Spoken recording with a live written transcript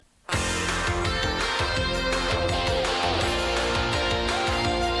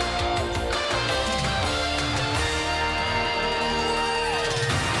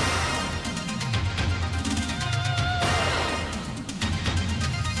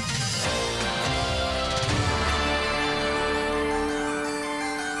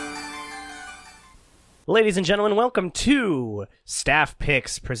Ladies and gentlemen, welcome to Staff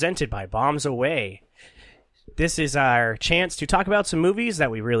Picks presented by Bombs Away. This is our chance to talk about some movies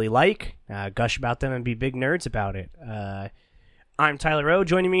that we really like, gush about them, and be big nerds about it. I'm Tyler Rowe.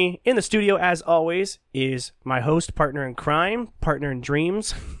 Joining me in the studio, as always, is my host, partner in crime, partner in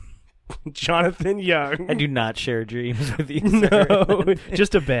dreams, Jonathan Young. I do not share dreams with you, No,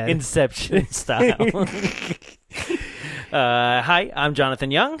 just a bed. Inception style. Hi, I'm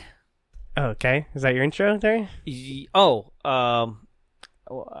Jonathan Young. Okay, is that your intro there? I'm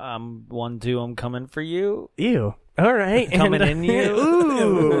 1, 2. I'm coming for you. Ew. All right, Coming in you.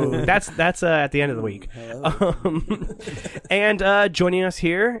 Ooh, that's at the end of the week. And joining us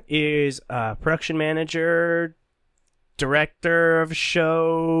here is production manager, director of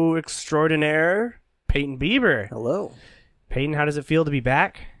show extraordinaire, Peyton Bieber. Hello. Peyton, how does it feel to be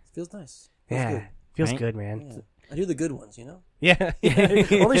back? It feels nice. Feels Right? good, man. Yeah. I do the good ones, you know? Yeah.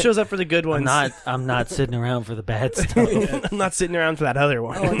 Only shows up for the good ones. I'm not sitting around for the bad stuff. I'm not sitting around for that other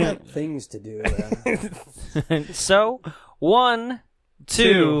one. Oh, I got things to do. So, 1,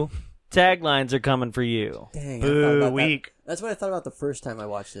 2 taglines are coming for you. Dang, Boo week. That's what I thought about the first time I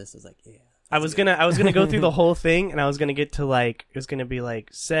watched this. I was like, yeah. I was gonna go through the whole thing, and I was gonna get to it was gonna be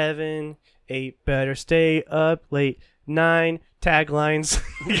 7, 8, better stay up late, 9 taglines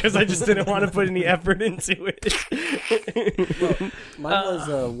because I just didn't want to put any effort into it. Well, mine was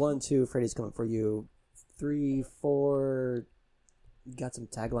 1, 2, Freddy's coming for you. 3, 4, you got some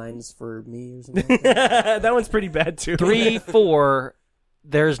taglines for me or something like that? That one's pretty bad too. 3, 4.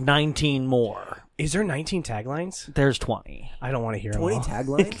 There's 19 more. Is there 19 taglines? There's 20. I don't want to hear 20 them all.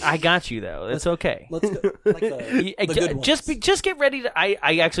 taglines? I got you though. It's okay. Let's go. Like the good ones. Just get ready to.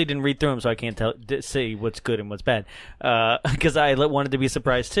 I actually didn't read through them, so I can't say what's good and what's bad. Because I wanted to be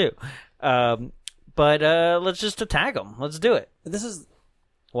surprised too. But let's just tag them. Let's do it. This is...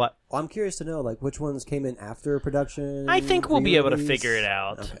 What? I'm curious to know, which ones came in after production? I think we'll be able to re-release? figure it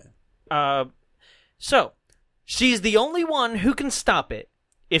out. Okay. So she's the only one who can stop it.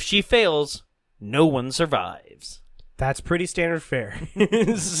 If she fails, no one survives. That's pretty standard fare.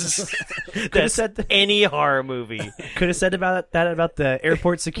 That's any horror movie. Could have said about the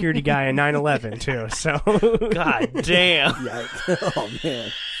airport security guy in 9/11 too. So God damn. Yikes. Oh,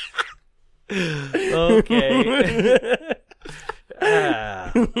 man. Okay.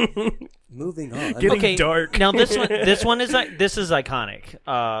 Moving on. Getting dark. Now this one is iconic.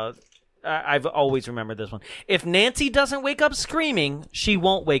 I've always remembered this one. If Nancy doesn't wake up screaming, she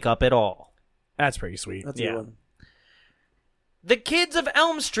won't wake up at all. That's pretty sweet. That's a good one. The kids of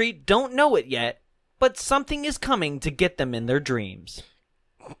Elm Street don't know it yet, but something is coming to get them in their dreams.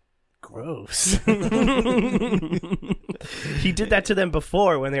 Gross. He did that to them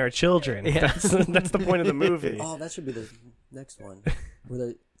before when they were children. Yeah. That's the point of the movie. Oh, that should be the next one.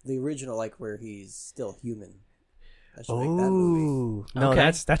 Where the original, where he's still human. I should make that movie. Ooh. No, Okay.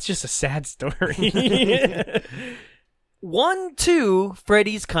 that's just a sad story. 1, 2,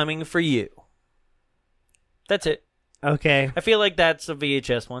 Freddy's coming for you. That's it. Okay. I feel like that's a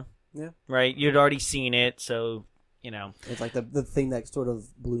VHS one. Yeah. Right? You'd already seen it, so, you know. It's like the thing that sort of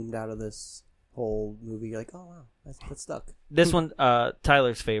bloomed out of this whole movie. You're like, oh, wow, that's stuck. This one,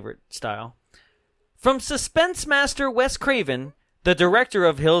 Tyler's favorite style. From suspense master Wes Craven, the director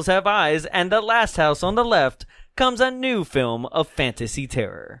of Hills Have Eyes and The Last House on the Left, comes a new film of fantasy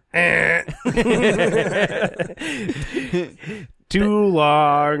terror. Too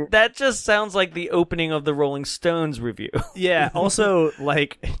long. That just sounds like the opening of the Rolling Stones review. Yeah. Also,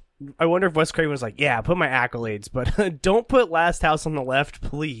 I wonder if Wes Craven was like, "Yeah, put my accolades, but don't put Last House on the Left,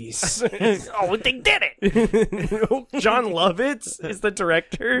 please." Oh, they did it! John Lovitz is the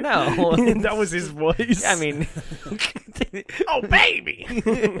director. No. That was his voice. I mean, oh baby.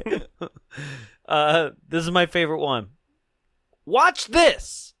 this is my favorite one. Watch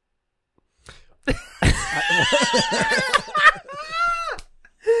this!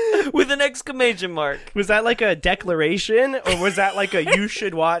 With an exclamation mark. Was that like a declaration, or was that like a "you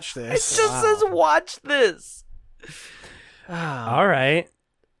should watch It this"? just says, watch this. All right.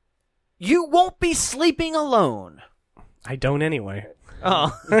 You won't be sleeping alone. I don't anyway.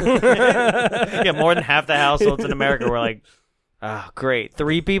 Oh. Yeah, more than half the households in America were like, oh, great.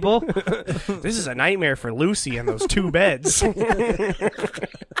 3 people? This is a nightmare for Lucy and those 2 beds.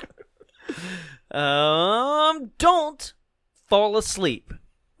 Don't fall asleep.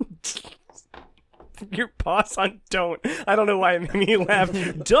 Your pause on "don't." I don't know why it made me laugh.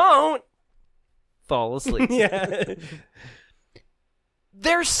 Don't Fall asleep. Yeah.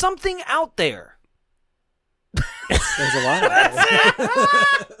 There's something out there. There's a lot of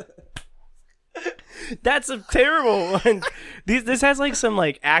it. That's a terrible one. This has like some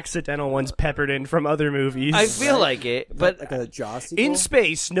like accidental ones peppered in from other movies. I feel like it, but like a Jaws sequel? in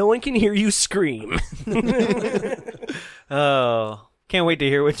space, no one can hear you scream. oh, can't wait to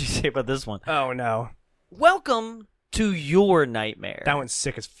hear what you say about this one. Oh no, Welcome to your nightmare. that one's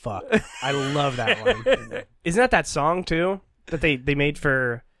sick as fuck. I love that one. Isn't that song too that they made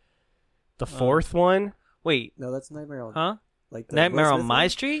for the fourth one? Wait, No, that's Nightmare on... huh? Like the Nightmare Will on Smith My one?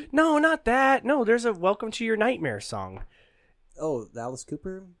 Street? No, not that. No, there's a Welcome to Your Nightmare song. Oh, the Alice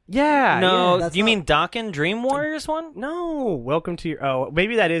Cooper? Yeah. No, that's you not- mean Dokken Dream Warriors one? No, Welcome to Your. Oh,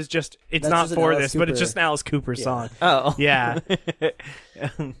 maybe that is just. It's That's not just an for Alice this, but it's Cooper. just an Alice Cooper song. Oh, Yeah.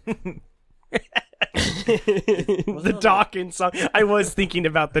 The Dawkins song. I was thinking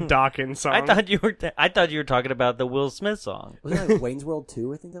about the Dawkins song. I thought you were talking about the Will Smith song. Wasn't that Wayne's World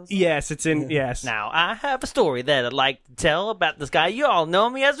 2, I think that was? Yes, it's in. Yes. Now I have a story that I'd like to tell about this guy. You all know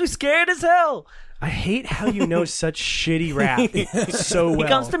me as we scared as hell. I hate how you know such shitty rap so well. He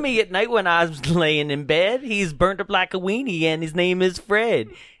comes to me at night when I was laying in bed. He's burnt up like a weenie, and his name is Fred.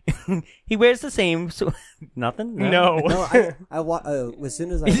 He wears the same. So, nothing. No. No, as soon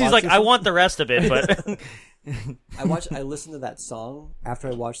as I He's watched like, this I one- want the rest of it, but I listened to that song after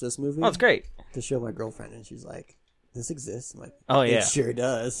I watched this movie. oh, it's great. To show my girlfriend, and she's like, "This exists." I'm like, Oh, yeah. it sure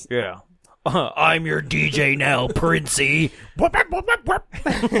does." Yeah. I'm your DJ now, Princey. Whoop, whoop, whoop, whoop, whoop.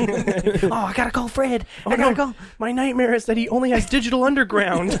 Oh, I gotta call Fred. Oh, no. My nightmare is that he only has Digital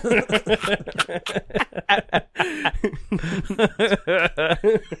Underground.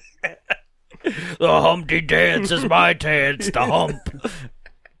 The Humpty Dance is my dance. The hump,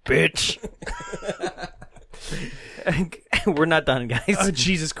 bitch. We're not done, guys. Oh,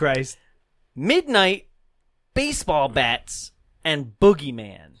 Jesus Christ. Midnight, baseball bats, and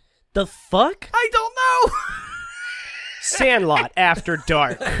boogeyman. The fuck? I don't know. Sandlot After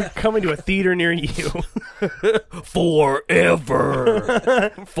Dark. Coming to a theater near you. Forever.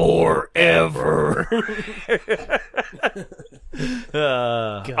 Forever.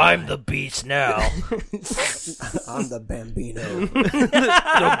 I'm the beast now. I'm the Bambino.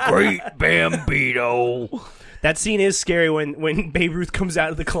 The great Bambino. That scene is scary when Babe Ruth comes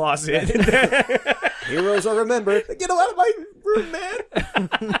out of the closet. Heroes are remembered. Get out of my room, man.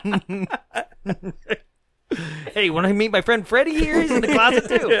 Hey, want to meet my friend Freddie here? He's in the closet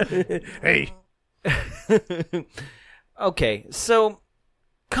too. Hey. Okay, so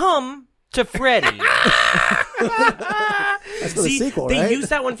come to Freddie. That's for the sequel, they right? used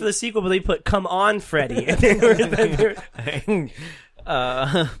that one for the sequel, but they put "Come on, Freddy."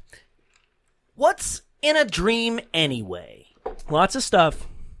 What's in a dream anyway? Lots of stuff.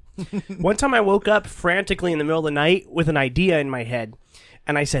 One time I woke up frantically in the middle of the night with an idea in my head.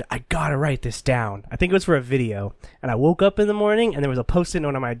 And I said, I gotta write this down. I think it was for a video. And I woke up in the morning and there was a post-it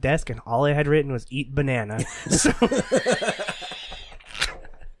note on my desk and all I had written was eat banana. So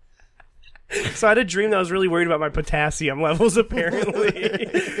I had a dream that I was really worried about my potassium levels, apparently.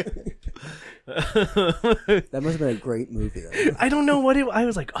 That must have been a great movie, though. I don't know what it was. I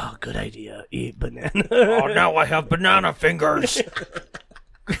was like, oh, good idea. Eat banana. Oh, now I have banana fingers.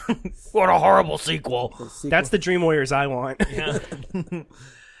 What a horrible sequel. That's the Dream Warriors I want.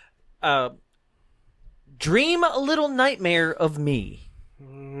 Dream a Little Nightmare of Me.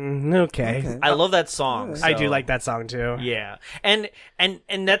 Okay. I love that song. I do so- like that song, too. Yeah. And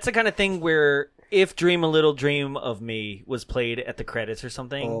that's the kind of thing where if Dream a Little Dream of Me was played at the credits or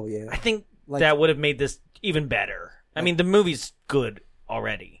something, Oh, yeah. I think Like- that would have made this even better. I mean, the movie's good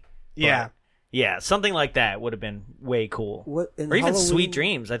already. Yeah. But, yeah, something like that would have been way cool. What, in Or even Halloween- Sweet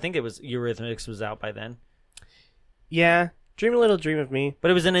Dreams. I think it was Eurythmics was out by then. Yeah. Dream a Little Dream of Me.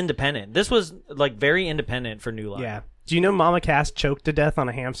 But it was an independent. This was like very independent for New Line. Yeah. Do you know Mama Cass choked to death on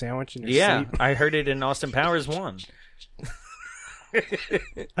a ham sandwich in her Yeah, sleep? I heard it in Austin Powers 1.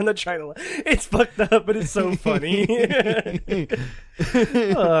 I'm not trying to. It's fucked up, but it's so funny.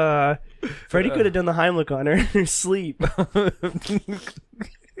 Freddie could have done the Heimlich on her in her sleep.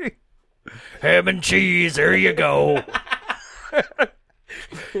 Ham and cheese, there you go.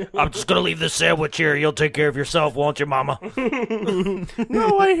 I'm just gonna leave this sandwich here. You'll take care of yourself, won't you, Mama?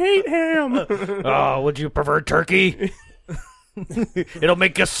 No, I hate ham. Oh, would you prefer turkey? It'll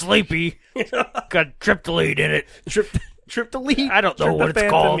make you sleepy. Got tryptolene in it. Tryptolene. I don't know what it's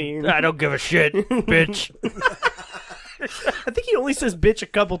called. Tryptophantamine. I don't give a shit, bitch. I think he only says bitch a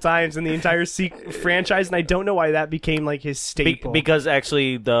couple times in the entire franchise, and I don't know why that became like his staple. Because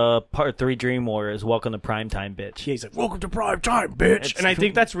actually, the Part 3 Dream Warriors, Welcome to Primetime, bitch. Yeah, he's like, welcome to prime time, bitch. And I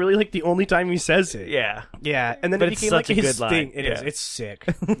think that's really like the only time he says it. Yeah. Yeah. And then But it it's became such like a his good line. thing. It is. Yeah. It's sick.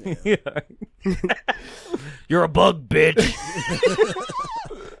 You're a bug, bitch.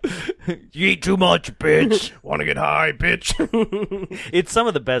 You eat too much, bitch. Want to get high, bitch? It's some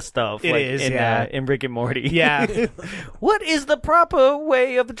of the best stuff. It is, yeah. In Rick and Morty. Yeah. What is the proper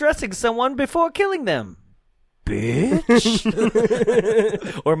way of addressing someone before killing them? Bitch.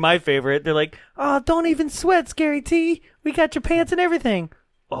 Or my favorite, they're like, oh, don't even sweat, Scary T. We got your pants and everything.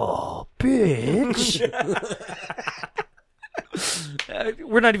 Oh, bitch.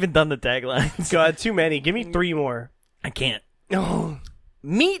 We're not even done the taglines. God, too many. Give me 3 more. I can't. Oh,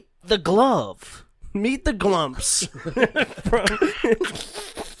 Meet the glove. meet the glumps.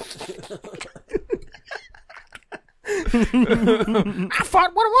 I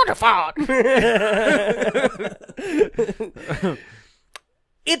fought what I want to fought.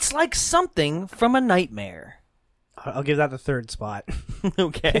 It's like something from a nightmare. I'll give that the 3rd spot.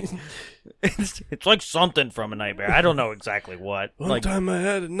 Okay. It's like something from a nightmare. I don't know exactly what. One time I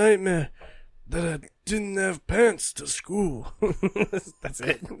had a nightmare that I didn't have pants to school. That's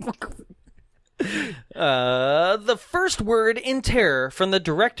it. The first word in terror from the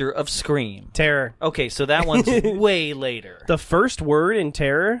director of Scream. Terror. Okay, so that one's way later. The first word in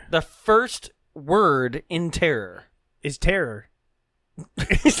terror The first word in terror. is terror.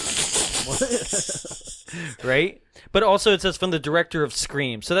 Right? But also it says from the director of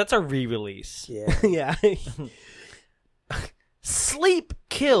Scream, so that's a re-release. Yeah. Yeah. Sleep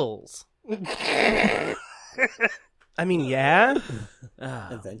kills. I mean, yeah.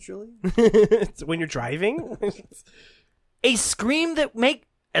 Eventually. It's when you're driving. A scream that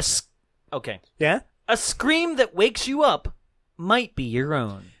okay. Yeah. A scream that wakes you up might be your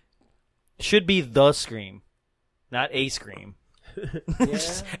own. Should be the scream, not a scream.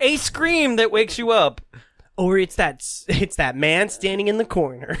 Yeah. A scream that wakes you up. Or it's that man standing in the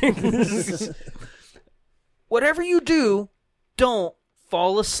corner. Whatever you do, don't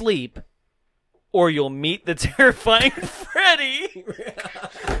fall asleep, or you'll meet the terrifying Freddy.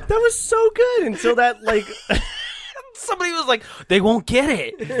 That was so good until that, like... Somebody was like, they won't get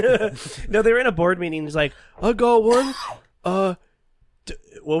it. No, they were in a board meeting. He's like, I got one. What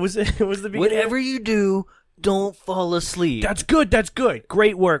was it? What was the beginning? Whatever you do, don't fall asleep. That's good. That's good.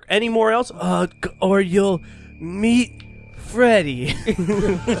 Great work. Any more else? Or you'll meet Freddy.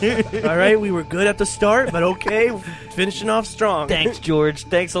 All right, we were good at the start, but okay, finishing off strong. Thanks, George.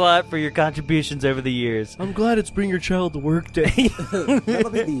 Thanks a lot for your contributions over the years. I'm glad it's Bring Your Child to Work Day. That'll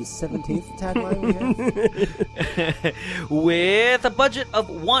be the 17th tagline we have. With a budget of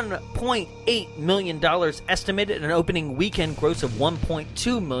 $1.8 million estimated, an opening weekend gross of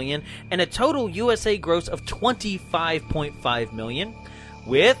 $1.2 million, and a total USA gross of $25.5 million,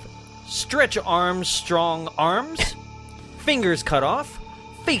 with stretch arms, strong arms, fingers cut off,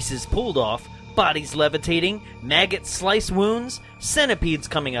 faces pulled off, bodies levitating, maggot slice wounds, centipedes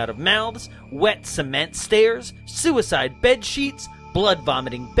coming out of mouths, wet cement stairs, suicide bed sheets, blood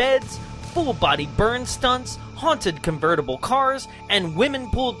vomiting beds, full body burn stunts, haunted convertible cars, and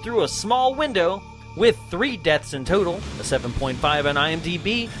women pulled through a small window, with 3 deaths in total, a 7.5 on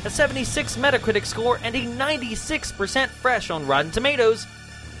IMDb, a 76 Metacritic score, and a 96% fresh on Rotten Tomatoes.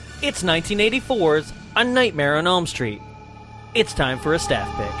 It's 1984's A Nightmare on Elm Street. It's time for a staff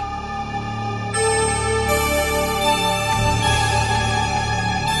pick.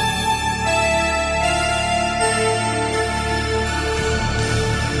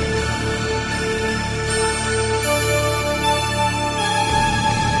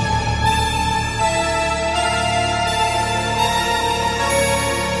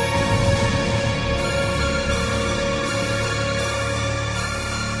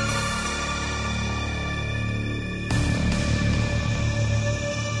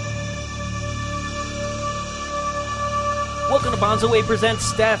 Welcome to Bonzo Way Presents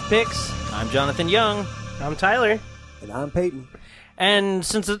Staff Picks. I'm Jonathan Young. I'm Tyler. And I'm Peyton. And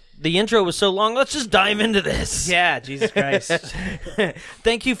since the intro was so long, let's just dive into this. Yeah, Jesus Christ.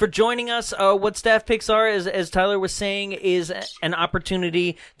 Thank you for joining us. What Staff Picks are, as Tyler was saying, is an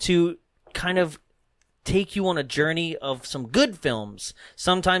opportunity to kind of take you on a journey of some good films,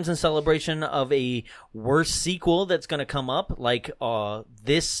 sometimes in celebration of a worse sequel that's going to come up, like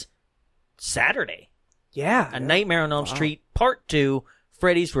this Saturday. Yeah. A Nightmare on Elm Street Part 2,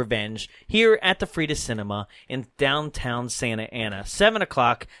 Freddy's Revenge, here at the Frida Cinema in downtown Santa Ana. 7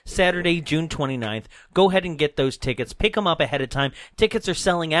 o'clock, Saturday, June 29th. Go ahead and get those tickets. Pick them up ahead of time. Tickets are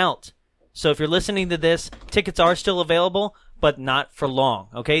selling out. So if you're listening to this, tickets are still available, but not for long.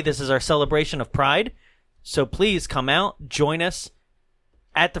 Okay? This is our celebration of Pride. So please come out, join us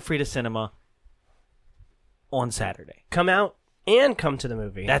at the Frida Cinema on Saturday. Come out and come to the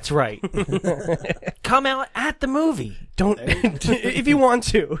movie. That's right. Come out at the movie. Don't if you want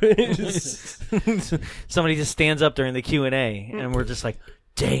to. Somebody just stands up during the Q&A, and we're just like,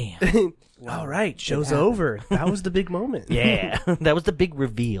 Damn. All right, show's happened. over. That was the big moment. Yeah, that was the big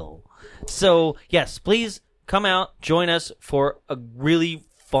reveal. So, yes, please come out, join us for a really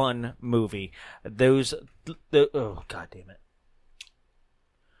fun movie. Oh, god damn it.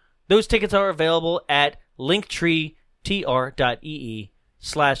 Those tickets are available at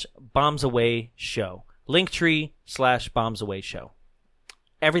linktr.ee/bombsaway-show. Linktree/bombsaway-show.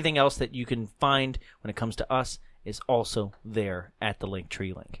 Everything else that you can find when it comes to us is also there at the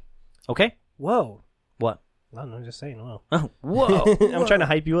Linktree link. Okay? Whoa. What? I don't know, just saying, whoa. Whoa. I'm trying to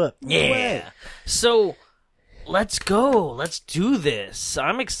hype you up. Yeah. So, let's go. Let's do this.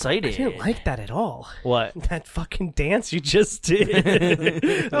 I'm I excited. didn't like that at all. What? That fucking dance you just did.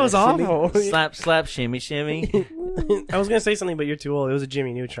 That was awful. Slap, slap, shimmy, shimmy. I was going to say something, but you're too old. It was a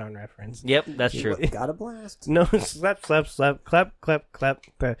Jimmy Neutron reference. Yep, that's true. Got a blast. No, slap, slap, slap, clap, clap, clap.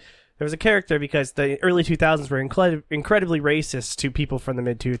 There was a character because the early 2000s were incredibly racist to people from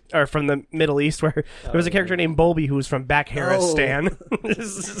the from the Middle East. Where there was a character named Bolby who was from Bakharistan.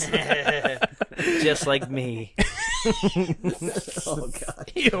 Just like me. Oh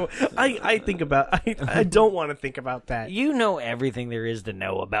god. Ew, I think about. I don't want to think about that. You know everything there is to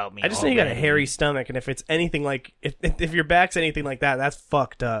know about me. I just know you got a already. hairy stomach, and if it's anything like if your back's anything like that, that's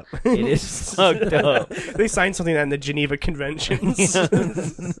fucked up. It is fucked up. They signed something in the Geneva Conventions.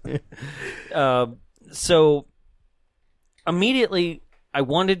 So immediately I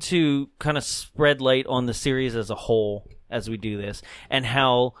wanted to kind of spread light on the series as a whole as we do this, and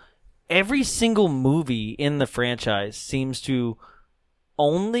how every single movie in the franchise seems to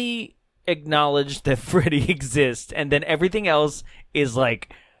only acknowledge that Freddy exists, and then everything else is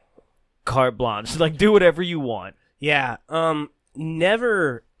like carte blanche. Like, do whatever you want. Yeah,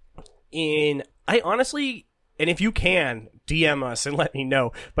 never in. I honestly, and if you can, DM us and let me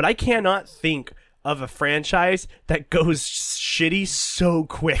know, but I cannot think of a franchise that goes shitty so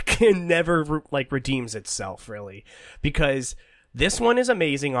quick and never, redeems itself, really. Because this one is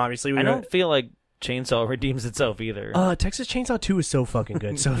amazing, obviously. I don't feel like Chainsaw redeems itself either. Texas Chainsaw 2 is so fucking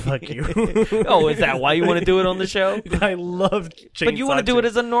good, so fuck you. Oh, is that why you want to do it on the show? I love Chainsaw But you want to do 2. it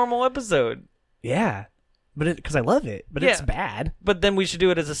as a normal episode. Yeah. But because I love it, but it's Yeah. bad. But then we should do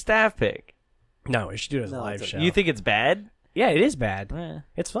it as a staff pick. No, we should do it as a No, live it's show. You think it's bad? Yeah, it is bad. Eh.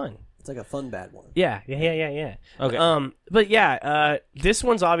 It's fun. It's like a fun bad one. Yeah. Okay. But yeah, this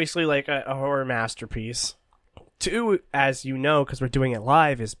one's obviously like a horror masterpiece. 2, as you know, because we're doing it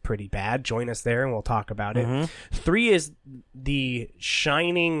live, is pretty bad. Join us there and we'll talk about it. 3 is the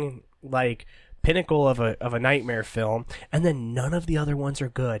shining, pinnacle of a nightmare film, and then none of the other ones are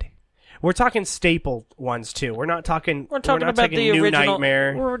good. We're talking staple ones too. We're not talking. We're talking not about talking the New original.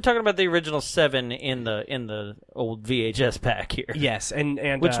 Nightmare. We're talking about the original 7 in the old VHS pack here. Yes,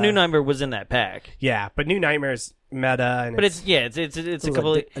 and Which New Nightmare was in that pack. Yeah, but New Nightmare's meta, and But it's a was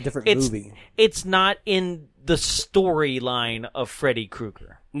complete a different it's, movie. It's not in the storyline of Freddy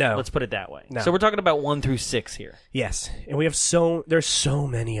Krueger. No. Let's put it that way. No. So we're talking about 1 through 6 here. yes, and we have there's so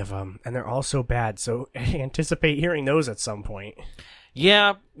many of them, and they're all so bad. So anticipate hearing those at some point.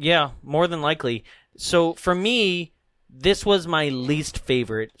 Yeah, more than likely. So for me, this was my least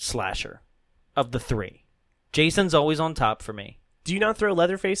favorite slasher of the 3. Jason's always on top for me. Do you not throw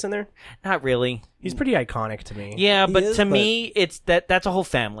Leatherface in there? Not really. He's pretty iconic to me. Yeah, He but is, to but- me, it's that's a whole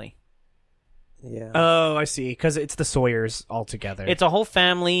family. Yeah. Oh, I see. Because it's the Sawyers all together. It's a whole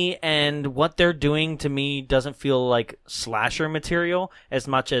family, and what they're doing to me doesn't feel like slasher material as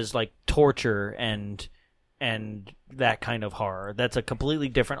much as like torture and that kind of horror. That's a completely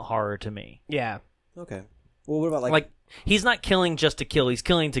different horror to me. yeah. Okay. Well, what about Like he's not killing just to kill. He's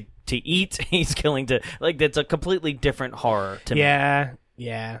killing to eat. He's killing to that's a completely different horror to me.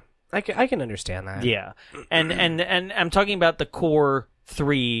 Yeah. I can understand that. Yeah. And I'm talking about the core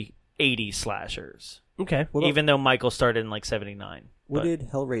 3 80s slashers. Okay. What about- Even though Michael started in like 79. when But did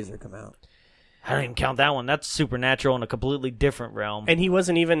Hellraiser come out? I don't even count that one. That's supernatural in a completely different realm. And he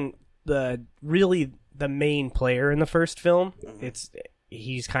wasn't even the main player in the first film.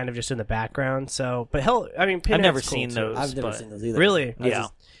 He's kind of just in the background. So, but I've Pinhead's never cool seen too. those. I've never but- seen those either. Really? Yeah.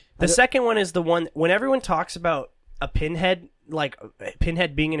 The second one is the one when everyone talks about a Pinhead, like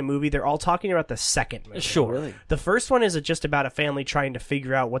Pinhead being in a movie, they're all talking about the second movie. Sure. Really? The first one is just about a family trying to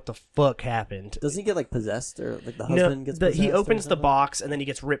figure out what the fuck happened. Doesn't he get like possessed or like the No, husband gets possessed? he or opens the something? box and then he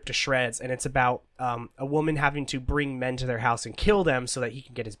gets ripped to shreds, and it's about a woman having to bring men to their house and kill them so that he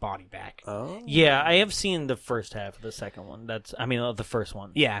can get his body back. Oh. Yeah, I have seen the first half of the second one. The first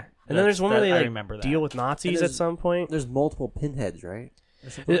one. Yeah, and then there's one where I they remember that. deal with Nazis And at some point. There's multiple pinheads, right? Or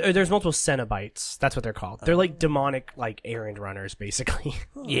something? There's multiple Cenobites. That's what they're called. They're like demonic, like errand runners, basically.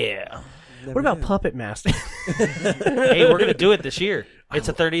 Yeah. Never What about knew. Puppet Master? Hey, we're gonna do it this year. It's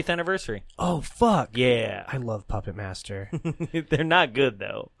a 30th anniversary. Oh, fuck. Yeah. I love Puppet Master. They're not good,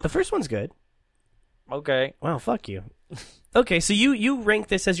 though. The first one's good. Okay. Wow, fuck you. Okay, so you rank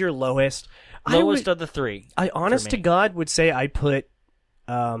this as your lowest. Lowest of the three. I honest for to me. God would say I put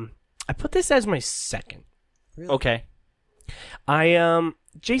this as my second. Really? Okay.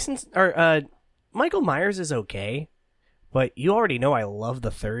 Michael Myers is okay, but you already know I love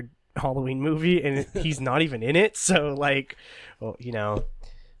the third Halloween movie, and he's not even in it. So like, well, you know,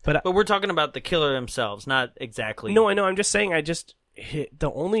 But we're talking about the killer themselves, not exactly. no, I know. I'm just saying.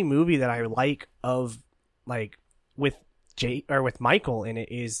 The only movie that I like of like with with Michael in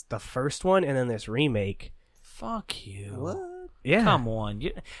it is the first one, and then this remake. Fuck you. What? Yeah, Come on.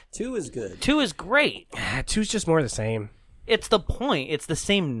 2 is good. 2 is great. Two's just more the same. It's the point. It's the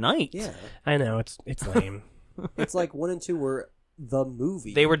same night. Yeah. I know it's lame. It's like 1 and 2 were the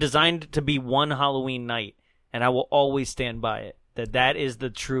movie. They were designed to be one Halloween night, and I will always stand by it. That is the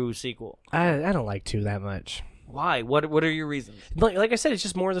true sequel. I don't like two that much. Why? What are your reasons? Like I said, it's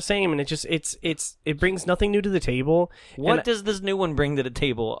just more of the same, and it brings nothing new to the table. What And does this new one bring to the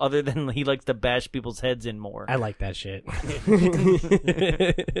table other than he likes to bash people's heads in more? I like that shit.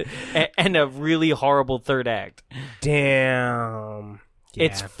 And a really horrible third act. Damn. Yeah.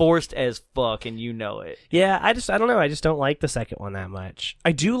 It's forced as fuck, and you know it. Yeah, I don't know. I just don't like the second one that much.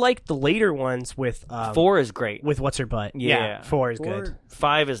 I do like the later ones with 4 is great. with what's her butt. Yeah. 4 is 4 good.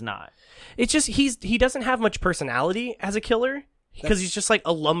 5 is not. It's just he doesn't have much personality as a killer because he's just like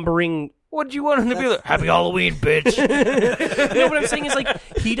a lumbering. What do you want him to be like? Happy Halloween, bitch. No, what I'm saying is like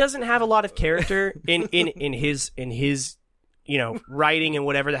he doesn't have a lot of character in his you know writing and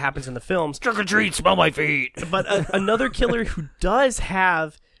whatever that happens in the films. Trick or treat, smell my feet. But another killer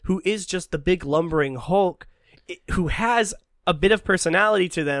who is just the big lumbering Hulk, who has a bit of personality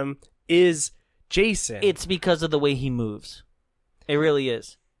to them, is Jason. It's because of the way he moves. It really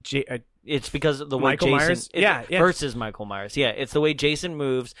is. It's because of the way Michael Jason Myers? Yeah. versus Michael Myers. Yeah, it's the way Jason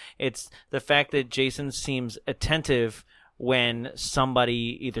moves. It's the fact that Jason seems attentive when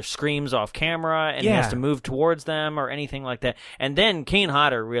somebody either screams off camera and he has to move towards them or anything like that. And then Kane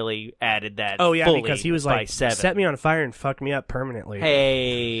Hodder really added that. Oh yeah, fully because he was by like, 7. set me on fire and fuck me up permanently.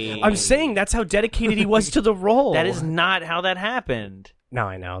 Hey, I'm saying that's how dedicated he was to the role. that is not how that happened. No,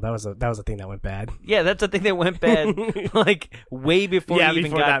 I know that was a thing that went bad. Yeah, that's the thing that went bad, like way before he even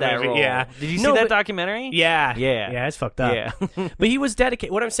before got that movie, role. yeah. Did you see No, that but- documentary? Yeah, Yeah. it's fucked up. Yeah. But he was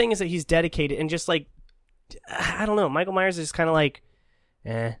dedicated. What I'm saying is that he's dedicated, and just like I don't know, Michael Myers is kind of like,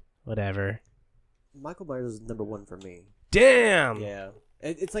 whatever. Michael Myers is number 1 for me. Damn. Yeah.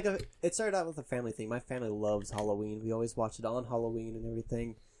 It's like it started out with a family thing. My family loves Halloween. We always watch it on Halloween and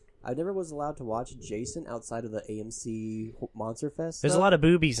everything. I never was allowed to watch Jason outside of the AMC Monster Fest. There's a stuff. lot of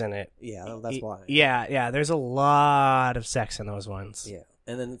boobies in it. Yeah, that's why. Yeah. There's a lot of sex in those ones. Yeah.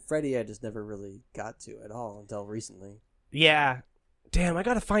 And then Freddy, I just never really got to at all until recently. Yeah. Damn, I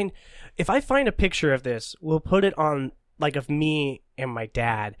gotta find. If I find a picture of this, we'll put it on, like, of me and my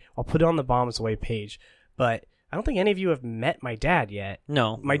dad. I'll put it on the Bombs Away page. But I don't think any of you have met my dad yet.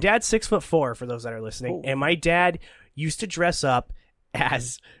 No. My dad's 6'4", for those that are listening, Oh. and my dad used to dress up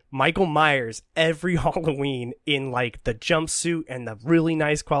as Michael Myers every Halloween in like the jumpsuit and the really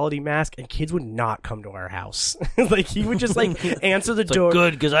nice quality mask, and kids would not come to our house. Like he would just like answer the door.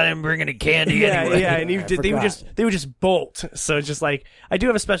 Good, because I didn't bring any candy Yeah, anyway. yeah, and they would forgot. just bolt. So it's just like I do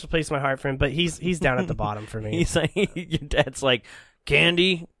have a special place in my heart for him, but he's down at the bottom for me. He's like, your dad's like,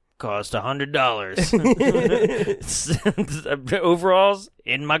 candy cost $100. Overalls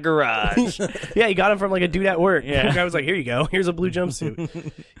in my garage. Yeah, he got him from like a dude at work. Yeah. The guy was like, "Here you go. Here's a blue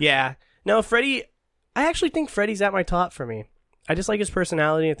jumpsuit." Yeah. No, Freddy. I actually think Freddy's at my top for me. I just like his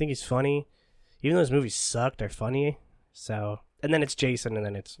personality. I think he's funny. Even though his movies suck, they're funny. So, and then it's Jason, and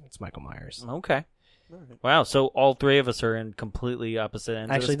then it's Michael Myers. Okay. Wow, so all three of us are in completely opposite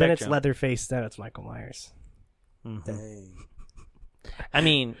ends Actually, of the then it's spectrum. Leatherface. Then it's Michael Myers. Dang. I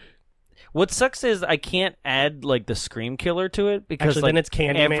mean, what sucks is I can't add like the Scream Killer to it because Actually, like, then it's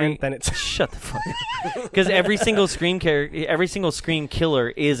Candyman. Then it's shut the fuck up. Because every single Scream killer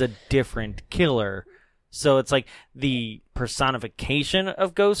is a different killer. So it's like the personification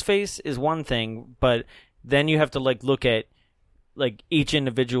of Ghostface is one thing, but then you have to like look at like each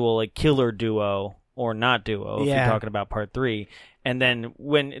individual like killer duo or not duo if Yeah. you're talking about part 3. And then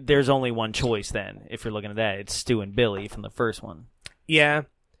when there's only one choice, then if you're looking at that, it's Stu and Billy from the first one. yeah,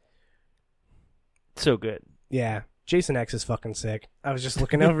 So good. yeah. Jason X is fucking sick. I was just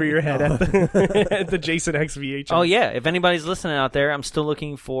looking over your head at the at the Jason X VHS. Oh yeah, if anybody's listening out there, I'm still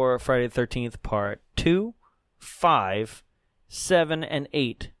looking for Friday the 13th part 2, 5, 7, and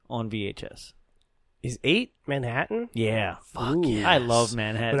 8 on VHS. Is 8 Manhattan? Yeah. Fuck Ooh. yeah. I love When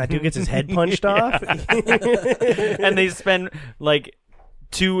Manhattan. that dude gets his head punched off. And they spend like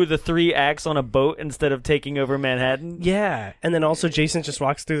 2 of the 3 acts on a boat instead of taking over Manhattan. Yeah, and then also Jason just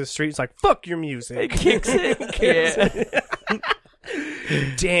walks through the streets like, "Fuck your music." Kicks it. Yeah.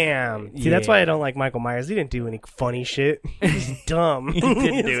 Damn. See, that's why I don't like Michael Myers. He didn't do any funny shit. He's dumb. He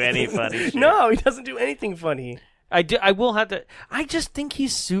didn't do any funny shit. No, he doesn't do anything funny. I will have to. I just think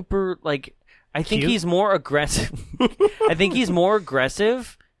he's super like. I think Cute? he's more aggressive. I think he's more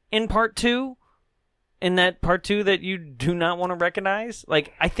aggressive in part 2. In that part 2 that you do not want to recognize.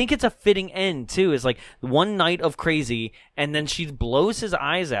 Like, I think it's a fitting end too. It's like one night of crazy, and then she blows his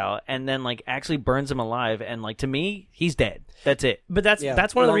eyes out, and then like actually burns him alive. And like to me, he's dead. That's it. But that's Yeah, one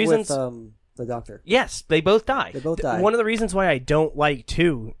of the along reasons. with, the doctor. Yes, they both die. They both died. One of the reasons why I don't like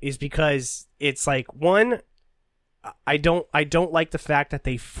 2 is because it's like, one, I don't like the fact that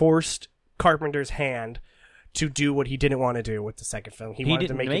they forced Carpenter's hand to do what he didn't want to do with the second film. He wanted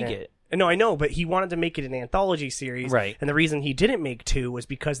didn't to make make it. No, I know, but he wanted to make it an anthology series. Right. And the reason he didn't make 2 was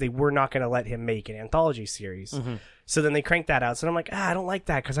because they were not going to let him make an anthology series. Mm-hmm. So then they cranked that out. So I'm like, I don't like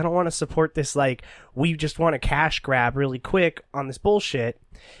that because I don't want to support this, like, we just want a cash grab really quick on this bullshit.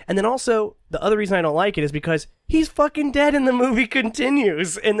 And then also, the other reason I don't like it is because he's fucking dead and the movie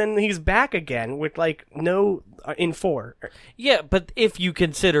continues. And then he's back again with, like, no, in 4. Yeah, but if you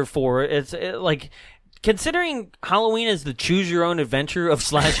consider 4, it's like. Considering Halloween is the choose-your-own adventure of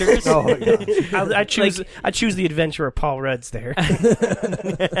slashers, Oh my god. I choose the adventure of Paul Rudd's there.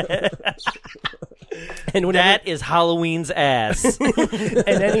 And whenever, that is Halloween's ass.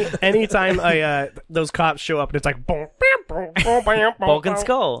 and anytime those cops show up and it's like Bulk and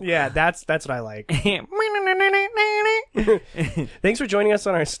Skull. Yeah, that's what I like. Thanks for joining us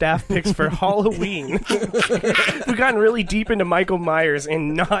on our staff picks for Halloween. We've gotten really deep into Michael Myers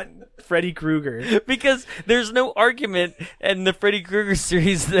and not Freddy Krueger. Because there's no argument in the Freddy Krueger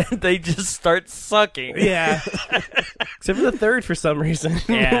series that they just start sucking. Yeah. Except for the third for some reason.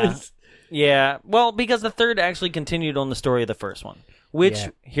 Yeah. Yeah. Well, because the third actually continued on the story of the first one. Which, Yeah.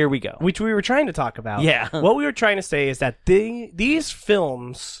 here we go. Which we were trying to talk about. Yeah. What we were trying to say is that these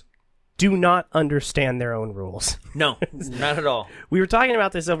films do not understand their own rules. No, not at all. We were talking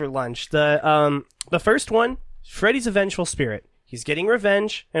about this over lunch. The first one, Freddy's a vengeful spirit. He's getting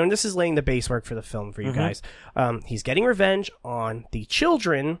revenge, and this is laying the base work for the film for you guys. He's getting revenge on the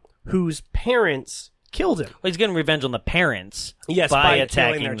children whose parents killed him. Well, he's getting revenge on the parents Yes, by by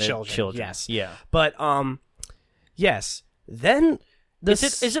attacking killing their the children. Yes. Yeah. But yes. Then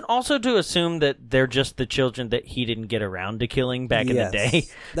Is it also to assume that they're just the children that he didn't get around to killing back in the Yes. day?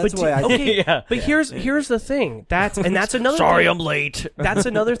 That's But why I okay, Yeah. but here's the thing. That's another Sorry, thing. I'm late. That's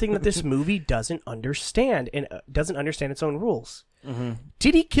another thing that this movie doesn't understand and doesn't understand its own rules.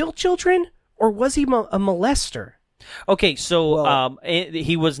 Did he kill children or was he a molester? Okay, so Well-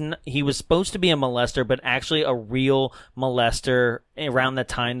 he was supposed to be a molester, but actually a real molester around the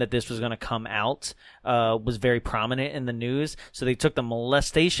time that this was going to come out was very prominent in the news. So they took the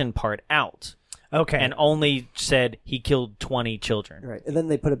molestation part out Okay. and only said he killed 20 children. Right, and then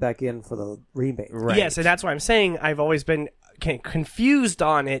they put it back in for the remake. Right. Yes, and that's why I'm saying I've always been confused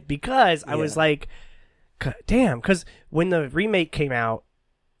on it because I was like, damn, because when the remake came out,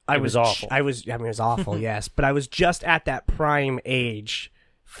 it was awful. it was awful, yes, but I was just at that prime age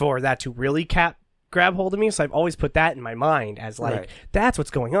for that to really grab hold of me, so I've always put that in my mind as like, Right. that's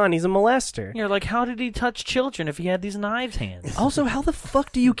what's going on. He's a molester. You're like, how did he touch children if he had these knives hands? Also, how the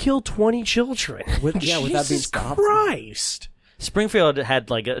fuck do you kill 20 children? With that being Jesus stopped. Christ. Springfield had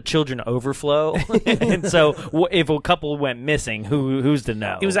like a children overflow, and so if a couple went missing, who's to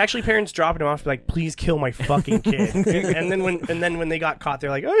know? It was actually parents dropping him off, like, please kill my fucking kid. and then when they got caught, they're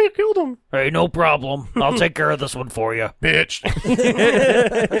like, oh, you killed him, Hey, no problem. I'll take care of this one for you. bitch.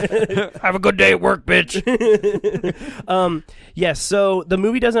 Have a good day at work, bitch. Yes, so the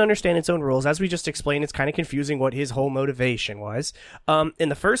movie doesn't understand its own rules. As we just explained, it's kind of confusing what his whole motivation was. In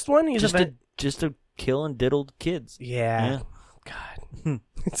the first one, he's Just to kill and diddle kids. Yeah. God.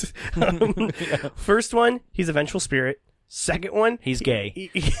 First one, he's a vengeful spirit. Second one, He's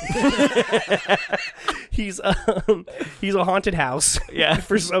gay. he's a haunted house. Yeah.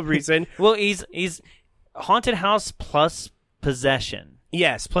 For some reason. Well, he's haunted house plus possession.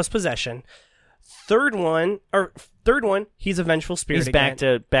 Yes, plus possession. Third one, he's a vengeful spirit. He's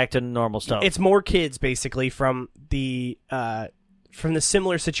again. back to normal stuff. It's more kids basically from the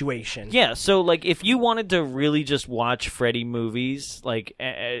similar situation. Yeah, so like if you wanted to really just watch Freddy movies, like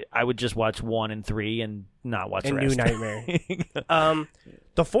I would just watch 1 and 3 and not watch And the New rest. Nightmare.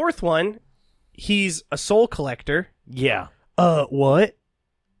 The fourth one, he's a soul collector. Yeah. What?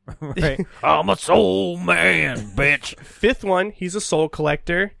 Right. I'm a soul man, bitch. Fifth one, he's a soul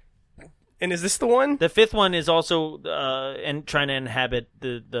collector. And is this the one? The fifth one is also and trying to inhabit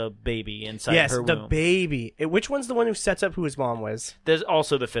the baby inside Yes, her the womb. baby. Which one's the one who sets up who his mom was? There's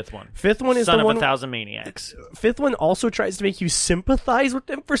also the fifth one. Fifth one is Son the of one. 1,000 Maniacs. Fifth one also tries to make you sympathize with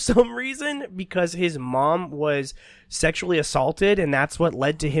him for some reason because his mom was sexually assaulted, and that's what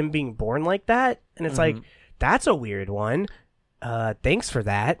led to him being born like that. And it's like, that's a weird one. Thanks for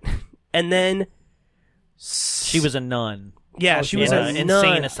that. And then She was a nun. yeah, she was in a an nun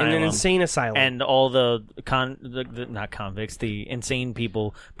insane in asylum. an insane asylum. And all the not convicts, the insane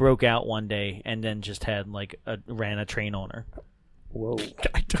people broke out one day and then just had ran a train on her. Whoa.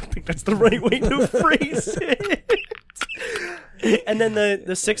 I don't think that's the right way to phrase it. And then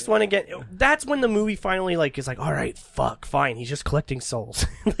the sixth one again. That's when the movie finally is like, all right, fuck, fine. He's just collecting souls.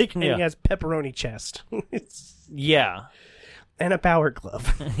 And Yeah. he has pepperoni chest Yeah. and a power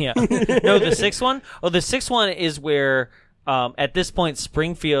glove. Yeah. No, the sixth one? Oh, the sixth one is where at this point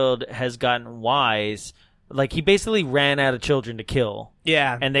Springfield has gotten wise. Like, he basically ran out of children to kill.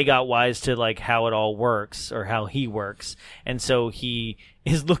 Yeah, And they got wise to how it all works or how he works. And so he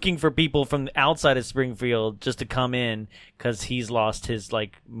is looking for people from outside of Springfield just to come in because he's lost his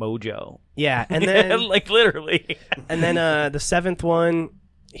mojo. yeah. And then literally. and then the seventh one.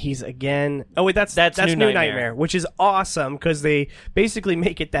 He's again. Oh wait, that's New New Nightmare, which is awesome because they basically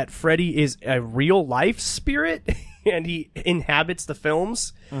make it that Freddy is a real life spirit and he inhabits the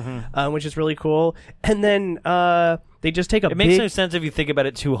films, which is really cool. And then they just take a It makes no sense if you think about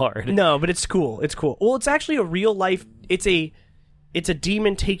it too hard. No, but it's cool. It's cool. Well, it's actually a real life. It's a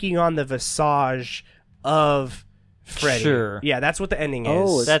demon taking on the visage of Freddy. Sure. Yeah, that's what the ending is.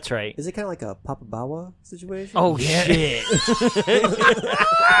 Oh, That's right. Is it kind of like a Papa Bawa situation? Oh, shit.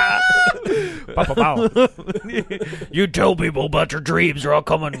 Pow, pow, pow. You tell people about your dreams or I'll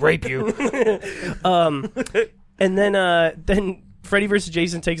come and rape you. And then Freddy vs.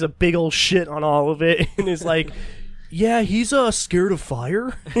 Jason takes a big old shit on all of it and is like, yeah, he's scared of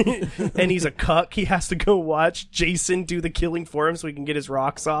fire, and he's a cuck. He has to go watch Jason do the killing for him so he can get his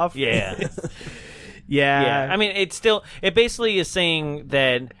rocks off. Yeah. Yeah. Yeah. I mean, it basically is saying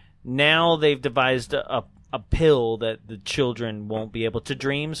that now they've devised a pill that the children won't be able to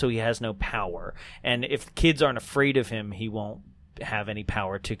dream, so he has no power. And if kids aren't afraid of him, he won't have any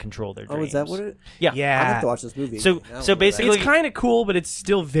power to control their dreams. Oh, is that what it? Yeah. Yeah. I have to watch this movie. So- I don't so remember basically- It's kind of cool, but it's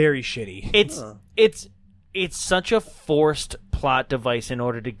still very shitty. It's such a forced plot device in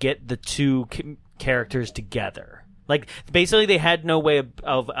order to get the two characters together. Basically, they had no way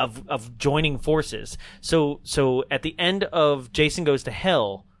of joining forces. So at the end of Jason Goes to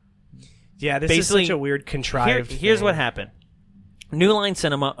Hell, Yeah, this basically is such a weird contrived here's thing. what happened. New Line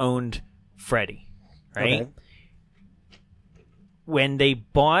Cinema owned Freddy, right? Okay. When they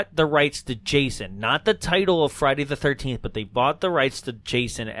bought the rights to Jason, not the title of Friday the 13th, but they bought the rights to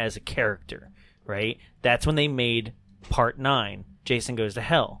Jason as a character, right? That's when they made Part 9, Jason Goes to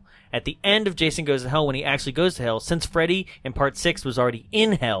Hell. At the end of Jason Goes to Hell, when he actually goes to hell, since Freddy in Part 6 was already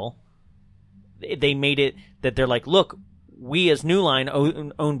in hell, they made it that they're like, look, we as New Line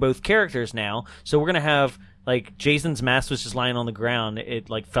own both characters now, so we're going to have, Jason's mask was just lying on the ground. It,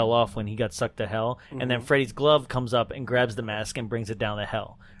 fell off when he got sucked to hell, and then Freddy's glove comes up and grabs the mask and brings it down to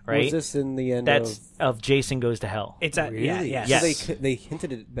hell, right? Was this in the end That's of... of Jason Goes to Hell. It's a Really? yeah, yeah. Yes. So they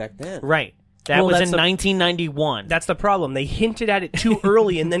hinted it back then. Right. That Well, was that's in the- 1991. That's the problem. They hinted at it too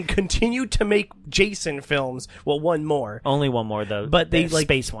early and then continued to make Jason films. Well, one more, Only one more, though. but they the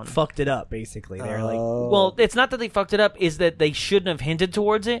space one. fucked it up. Basically, they're like, Well, it's not that they fucked it up, is that they shouldn't have hinted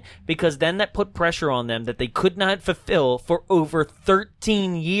towards it, because then that put pressure on them that they could not fulfill for over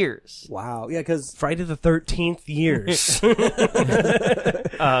 13 years. Wow. Yeah, because Friday the 13th years.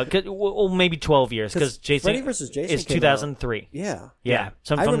 Maybe 12 years, because Jason Freddy vs. Jason is came 2003. yeah. Yeah.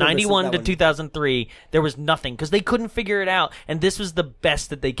 So I from remember seeing 91 that to one. 2003, there was nothing, because they couldn't figure it out, and this was the best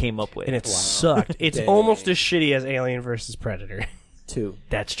that they came up with. and it sucked. It's Dang. almost as shitty as Alien versus Predator. 2.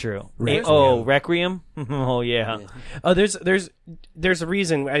 That's true. Requiem. Requiem? Oh, yeah. Oh, there's a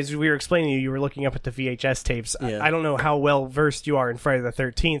reason. As we were explaining to you, you were looking up at the VHS tapes. Yeah. I don't know how well versed you are in Friday the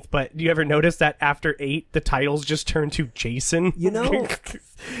 13th, but do you ever notice that after 8, the titles just turn to Jason? You know,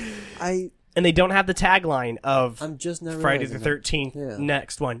 and they don't have the tagline of I'm just not Friday the realizing 13th Yeah.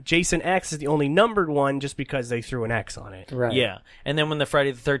 next one. Jason X is the only numbered one just because they threw an X on it. that. Right. Yeah. And then when the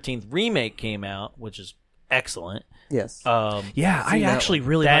Friday the 13th remake came out, which is excellent, Yes. Yeah, I that actually one.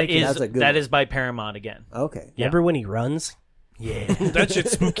 really that like is That's a good that one. is by Paramount again. Okay. Yeah. Remember when he runs? Yeah. That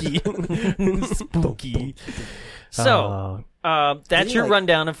shit's spooky. Spooky. So, that's he, your like-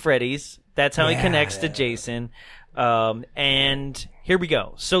 rundown of Freddy's. That's how he Yeah, connects to Jason. And here we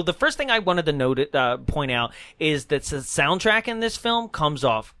go. So the first thing I wanted to point out is that the soundtrack in this film comes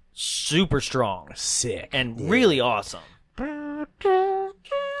off super strong Sick. and really awesome.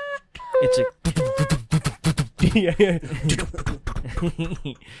 It's a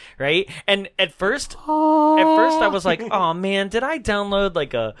right, and at first I was like, oh man, did I download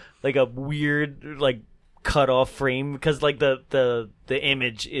like a weird like cut off frame, because like the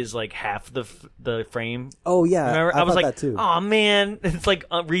image is like half the frame. Oh yeah, Remember? I was thought like, that too. oh man, it's like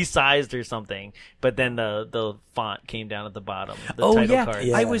resized or something. But then the font came down at the bottom. The title card.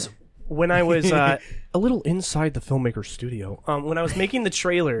 Yeah. When I was a little inside the filmmaker's studio, when I was making the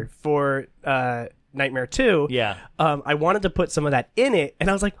trailer for Nightmare 2, Yeah. I wanted to put some of that in it, and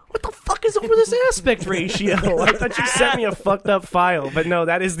I was like, what the fuck is up with this aspect ratio? I thought you sent me a fucked up file, but no,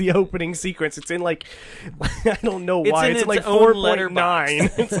 that is the opening sequence. It's in like, I don't know why, in it's in like its own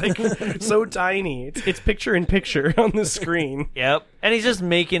 4.9. It's like so tiny. It's picture in picture on the screen. Yep. And he's just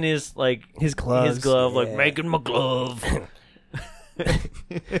making his like His gloves. his glove, like Yeah. making my glove.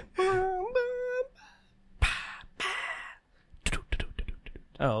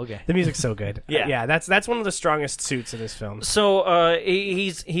 Oh, okay. The music's so good. Yeah. Yeah, that's one of the strongest suits in this film. So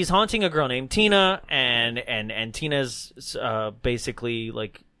he's haunting a girl named Tina, and Tina's basically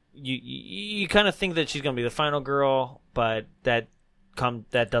like you kind of think that she's gonna be the final girl, but that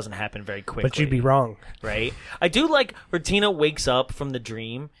doesn't happen very quickly. But you'd be wrong. right? I do like where Tina wakes up from the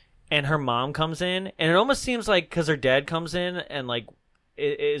dream and her mom comes in, and it almost seems like because her dad comes in and like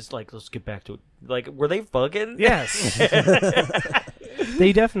it is like, let's get back to it. Like, were they fucking? Yes.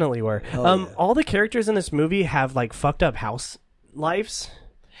 They definitely were. yeah. All the characters in this movie have like fucked up house lives.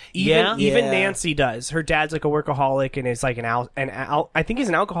 Yeah? Even Yeah. Nancy does. Her dad's like a workaholic and is like I think he's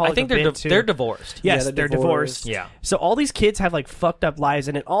an alcoholic. I think a they're bit, too. they're divorced. Yes, Yeah, they're they're divorced. divorced. Yeah. So all these kids have like fucked up lives,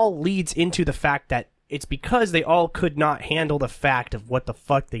 and it all leads into the fact that it's because they all could not handle the fact of what the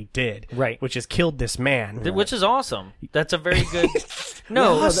fuck they did. Right. Which has killed this man. Which is awesome. That's a very good.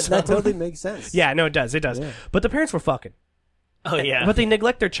 No. No, that totally makes sense. Yeah, no, it does. It does. Yeah. But the parents were fucking. Oh yeah. But they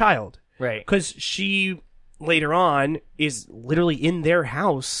neglect their child. right. Because she, later on, is literally in their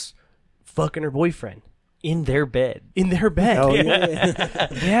house fucking her boyfriend. In their bed. In their bed. Oh yeah.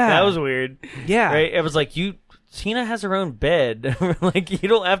 Yeah. That was weird. Yeah. Right. It was like Tina has her own bed. Like, you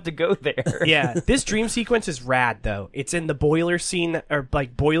don't have to go there. Yeah. This dream sequence is rad, though. It's in the boiler scene, or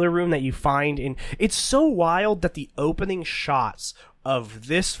like boiler room that you find in. It's so wild that the opening shots of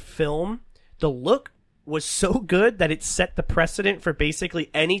this film, the look was so good that it set the precedent for basically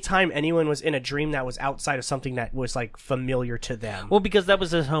any time anyone was in a dream that was outside of something that was like familiar to them. Well, because that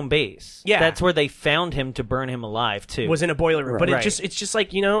was his home base. Yeah. That's where they found him to burn him alive too. was in a boiler room, but Right. it's just like,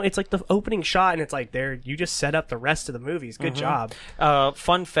 it's like the opening shot, and it's like there you just set up the rest of the movies. Good job.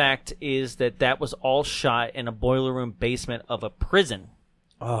 Fun fact is that was all shot in a boiler room basement of a prison.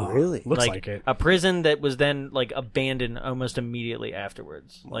 Oh, really? Looks like it. A prison that was then like abandoned almost immediately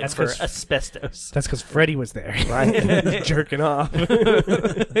afterwards, like That's for 'cause- asbestos. That's because Freddy was there, right? Jerking off.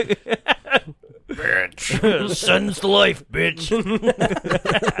 Bitch, sentence to life, bitch.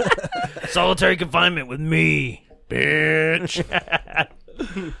 Solitary confinement with me, bitch.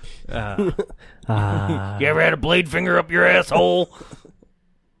 You ever had a blade finger up your asshole?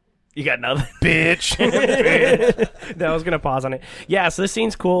 You got nothing, Bitch. No, I was gonna pause on it. Yeah, so this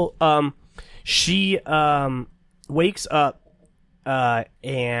scene's cool. She wakes up,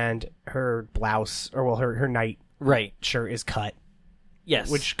 and her blouse, or well, her night right? shirt is cut, Yes,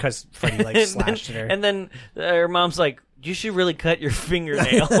 which because Freddy like and slashed at her. then, and then her mom's like, "You should really cut your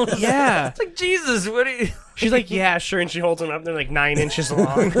fingernails." Yeah. It's like, Jesus, what are you? She's like, yeah, sure, and she holds them up. They're like 9 inches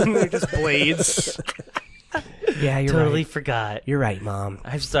long. They're just blades. Yeah, you're Totally right. forgot. You're right, Mom.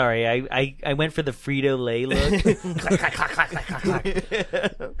 I'm sorry. I went for the Frito Lay look.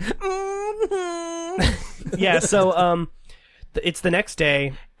 Yeah, so it's the next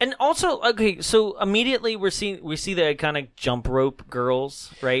day. And also, okay, so immediately we see the kind of jump rope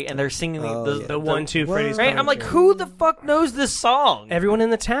girls, right? And they're singing Oh, the, yeah. The 1-2 Freddy's right. Coming I'm like, True. who the fuck knows this song? Everyone in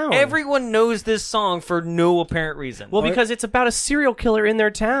the town. Everyone knows this song for no apparent reason. Well, because it's about a serial killer in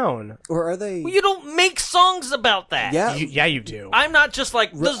their town. Or are they? you don't make songs about that. Yeah. You do. I'm not just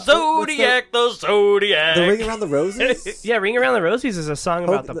like the what's Zodiac, the Zodiac. The Ring Around the Roses. Yeah, Ring Around the Rosies is a song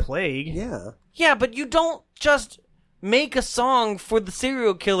about the the- plague. Yeah. Yeah, but you don't just make a song for the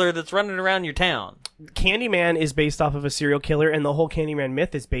serial killer that's running around your town. Candyman is based off of a serial killer, and the whole Candyman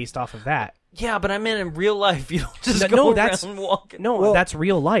myth is based off of that. Yeah, but I mean, in real life, you don't just No, go no, around that's- walking. No, Well- that's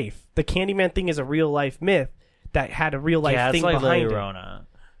real life. The Candyman thing is a real life myth that had a real life yeah, thing it's like La behind it. Llorona.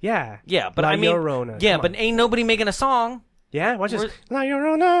 Yeah. Yeah, but La I mean, Llorona, yeah, come but on. ain't nobody making a song. Yeah, watch this. Where's- La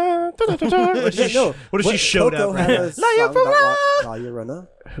Llorona. What if No, she showed Coco up? had a song about La Llorona.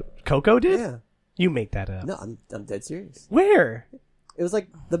 Coco did? Yeah. You make that up. No, I'm dead serious. Where? It was like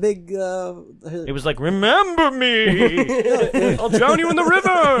the big. It was like, remember me. I'll drown you in the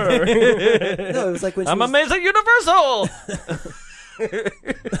river. No, it was like when she I'm was, amazing Universal.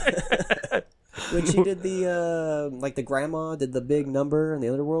 when she did the like the grandma did the big number in the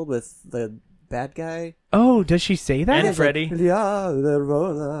Underworld with the bad guy. Oh, does she say that? And It's like, Freddy. La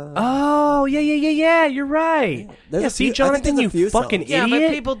Llorona. Oh, yeah. You're right. There's Yeah, a see, few- I think Jonathan, there's a you few fucking songs. Yeah, idiot.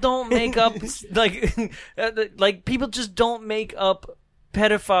 but people don't make up like people just don't make up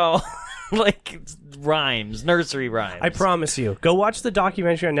pedophile like rhymes, nursery rhymes. I promise you. Go watch the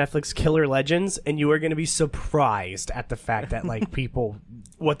documentary on Netflix, Killer Legends, and you are going to be surprised at the fact that like people,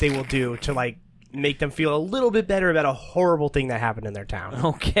 what they will do to like make them feel a little bit better about a horrible thing that happened in their town.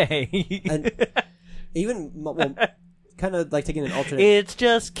 Okay. And even well, kind of like taking an alternate. It's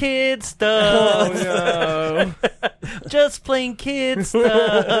just kid stuff. Just plain kid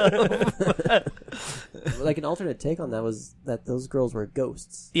stuff. Like an alternate take on that was that those girls were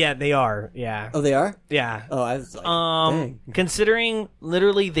ghosts. Yeah, they are. Yeah. Oh, they are. Yeah. Oh, I was like, dang. Considering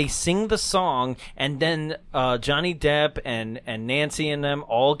literally they sing the song and then Johnny Depp and Nancy and them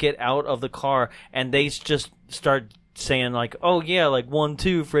all get out of the car and they just start saying like, "Oh yeah, like 1,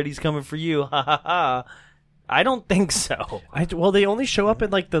 2, Freddy's coming for you." Ha ha ha. I don't think so. Well, they only show up in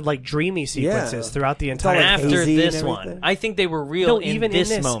like the like dreamy sequences Yeah. throughout the It's all, entire. like, After hazy and this one, everything. I think they were real No, in even this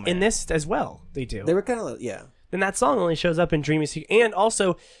in this moment. in this as well, they do. They were kind of yeah. Then that song only shows up in dreamy and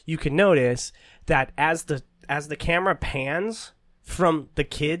also you can notice that as the camera pans from the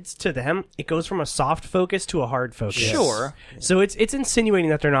kids to them, it goes from a soft focus to a hard focus. Sure. So it's insinuating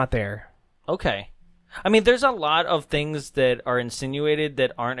that they're not there. Okay. I mean, there's a lot of things that are insinuated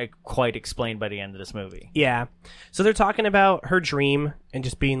that aren't quite explained by the end of this movie. Yeah. So they're talking about her dream and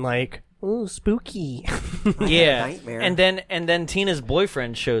just being like, "Ooh, spooky." Yeah. nightmare. And then Tina's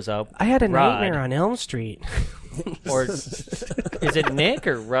boyfriend shows up. I had a Rod. nightmare on Elm Street. Or is it Nick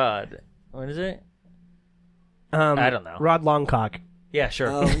or Rod? What is it? I don't know. Rod Longcock. Yeah, sure.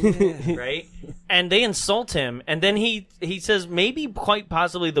 Oh, yeah. Right? And they insult him, and then he says maybe quite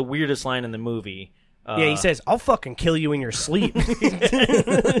possibly the weirdest line in the movie. Yeah, he says, "I'll fucking kill you in your sleep."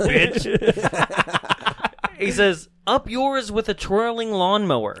 Bitch. He says, "Up yours with a twirling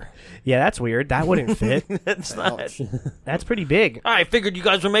lawnmower." Yeah, that's weird. That wouldn't fit. That's not. Ouch. That's pretty big. I figured you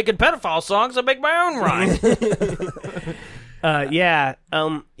guys were making pedophile songs. I make my own rhyme. Yeah.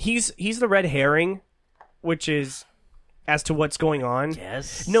 He's the red herring, which is as to what's going on.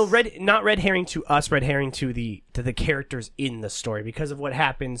 Yes. No, not red herring to us, red herring to the characters in the story because of what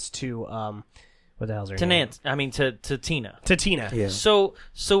happens to what the hell's her To name? Nance. I mean, to Tina. To Tina. Yeah. So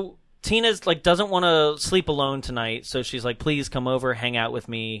Tina's like doesn't want to sleep alone tonight, so she's like, "Please come over, hang out with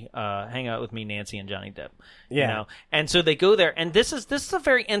me, Nancy and Johnny Depp." Yeah. You know? And so they go there, and this is a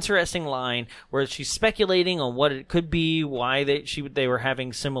very interesting line where she's speculating on what it could be, why they were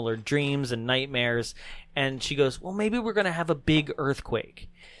having similar dreams and nightmares, and she goes, "Well, maybe we're gonna have a big earthquake."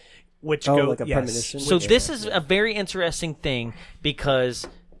 Which like a yes. premonition? So Yeah. this is a very interesting thing because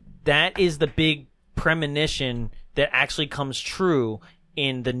that is the big premonition that actually comes true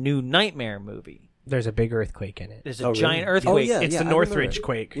in the new Nightmare movie. There's a big earthquake in it. There's a Oh, really? giant Oh, earthquake. yeah. It's the I remember Northridge it.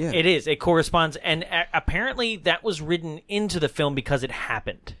 quake. Yeah. It is. It corresponds, and apparently that was written into the film because it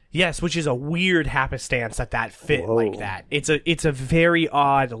happened. Yes, which is a weird happenstance that fit Whoa. like that. It's a very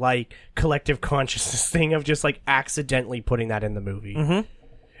odd like collective consciousness thing of just like accidentally putting that in the movie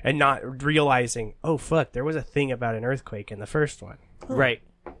and not realizing, oh fuck, there was a thing about an earthquake in the first one. Right.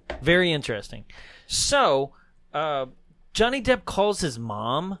 Very interesting. So, Johnny Depp calls his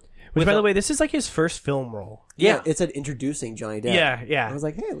mom. Which, by the way, this is like his first film role. Yeah. It said introducing Johnny Depp. Yeah, yeah. I was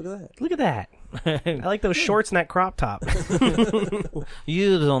like, hey, look at that. Look at that. I like those shorts and that crop top.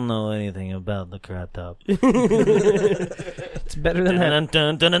 You don't know anything about the crop top. It's better than that.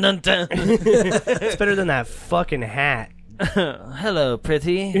 Dun, dun, dun, dun, dun. It's better than that fucking hat. Hello,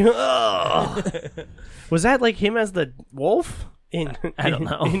 pretty. Was that like him as the wolf in I don't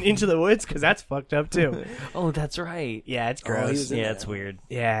know. in Into the Woods? Because that's fucked up too. Oh, that's right. Yeah, it's he gross. was in Yeah, that. it's weird.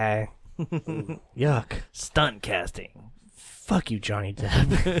 Yeah. Yuck. Stunt casting. Fuck you, Johnny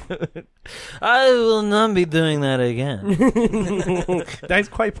Depp. I will not be doing that again. That's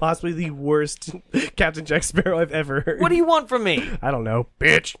quite possibly the worst Captain Jack Sparrow I've ever heard. What do you want from me? I don't know,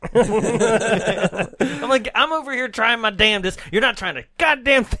 bitch. I'm like, I'm over here trying my damnedest. You're not trying a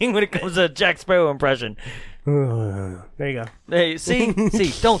goddamn thing when it comes to a Jack Sparrow impression. There you go. Hey, see,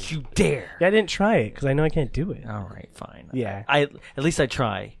 don't you dare. Yeah, I didn't try it because I know I can't do it. All right, fine. Yeah. I at least I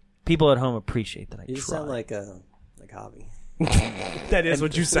try. People at home appreciate that I You just try. sound like Javi. That is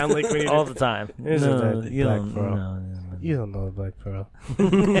what you sound like when you all the time. Isn't that you Black don't Pearl? know. You don't know the Black Pearl.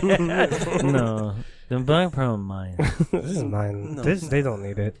 No, the Black Pearl is mine. This is mine. They don't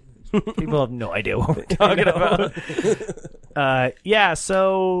need it. People have no idea what we're talking about. Yeah.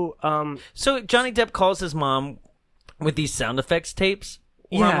 So So Johnny Depp calls his mom with these sound effects tapes.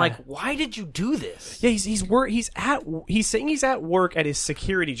 Where I'm Yeah. like, why did you do this? yeah, he's saying he's at work at his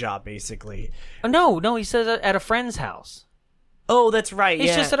security job, basically. Oh, no, he says at a friend's house. Oh, that's right.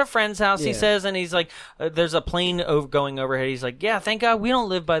 He's just at a friend's house, he Yeah. says, and he's like, there's a plane going overhead. He's like, yeah, thank God we don't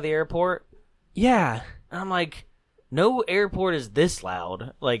live by the airport. yeah. And I'm like, no airport is this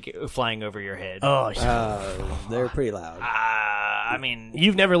loud, like, flying over your head. Oh, They're pretty loud. I mean,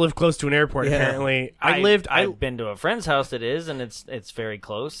 you've never lived close to an airport, Yeah. apparently. I've been to a friend's house that is, and it's very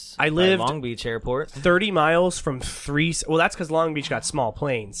close. I by lived- Long Beach Airport. 30 miles from three. Well, that's because Long Beach got small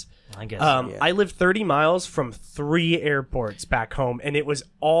planes. I guess. Yeah. I lived 30 miles from 3 airports back home, and it was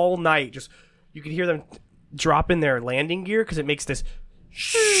all night. Just you could hear them drop in their landing gear because it makes this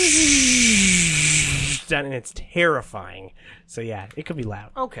sound, and it's terrifying. So yeah, it could be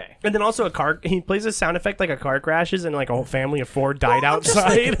loud. Okay. And then also he plays a sound effect like a car crashes and like a whole family of 4 died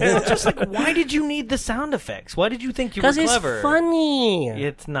outside. Just like, why did you need the sound effects? Why did you think you were Because it's clever? funny.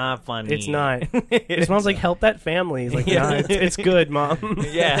 It's not funny. It's not. His mom's like, help that family. He's like, Yeah. nah, it's good, mom.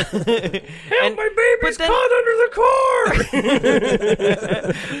 Yeah. Help, And- my baby's but then- caught under the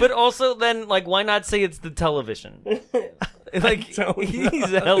car. But also, then, like, why not say it's the television? Like, don't know. he's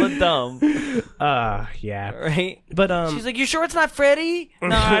hella dumb, Yeah. right? But She's like, you sure it's not Freddy?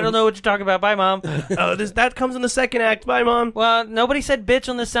 No, I don't know what you're talking about. Bye, Mom. that comes in the second act. Bye, mom. Well, nobody said bitch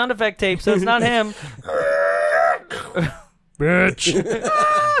on the sound effect tape, so it's not him. Bitch.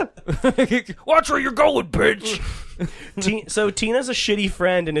 Watch where you're going, bitch. So Tina's a shitty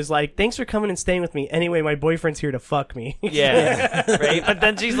friend and is like, thanks for coming and staying with me. Anyway, my boyfriend's here to fuck me. Yeah, right? But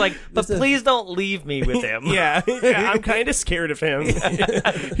then she's like, but please don't leave me with him. Yeah, I'm kind of scared of him.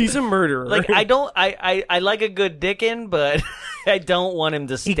 He's a murderer. Like, I like a good dickin', but I don't want him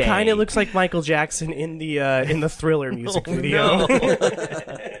to stay. he kind of looks like Michael Jackson in the Thriller music Oh, video. no.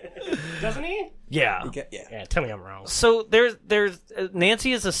 Doesn't he? Yeah. Yeah. Yeah, tell me I'm wrong. So there's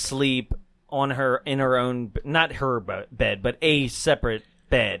Nancy is asleep in her own, not her bed, but a separate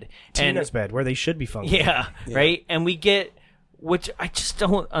bed. Tina's bed, where they should be funky. Yeah, right? And we get, which I just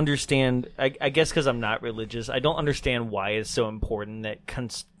don't understand, I guess because I'm not religious, I don't understand why it's so important that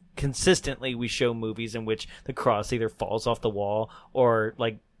consistently we show movies in which the cross either falls off the wall or,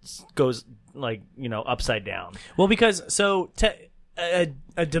 like, goes, like, upside down. Well, because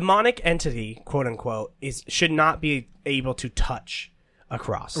a demonic entity, quote unquote, should not be able to touch a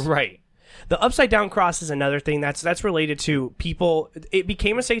cross. Right. The upside down cross is another thing that's related to people. It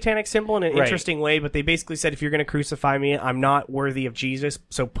became a satanic symbol in an Right. interesting way, but they basically said, if you're going to crucify me, I'm not worthy of Jesus,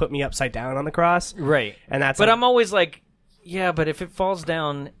 so put me upside down on the cross. Right. And that's But like- I'm always like, yeah, but if it falls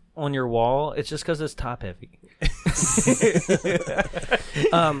down on your wall, it's just because it's top heavy.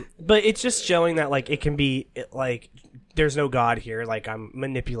 But it's just showing that, like, it can be, like, there's no God here. Like, I'm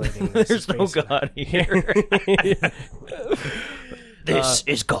manipulating this. There's no basically. God here. This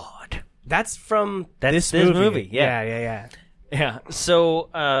is God. That's from That's this this movie. movie, yeah. Yeah. Yeah.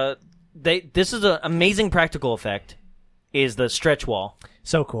 So this is an amazing practical effect, is the stretch wall,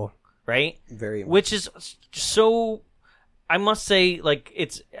 So cool. right? Very much. Which is so, I must say, like,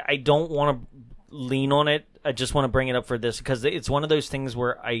 I don't want to lean on it. I just want to bring it up for this because it's one of those things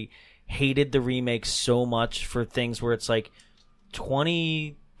where I hated the remake so much for things where it's like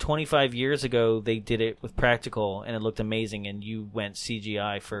 25 years ago they did it with practical and it looked amazing, and you went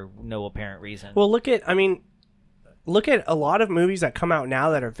CGI for no apparent reason. Well, look at a lot of movies that come out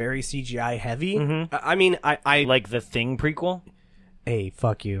now that are very CGI heavy. Mm-hmm. I mean, I like the Thing prequel. hey,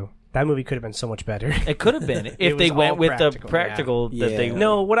 fuck you. That movie could have been so much better. It could have been It if they was went all with the practical, practical that yeah. they.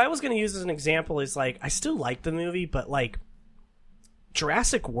 No, what I was going to use as an example is, like, I still like the movie, but, like,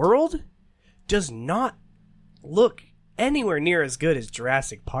 Jurassic World does not look anywhere near as good as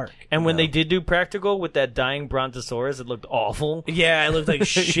Jurassic Park. And when they did do practical with that dying Brontosaurus, it looked awful. Yeah, it looked like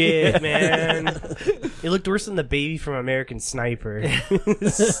shit, man. It looked worse than the baby from American Sniper. Have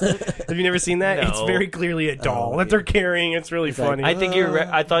you never seen that? No. It's very clearly a doll that they're carrying. It's really funny. I think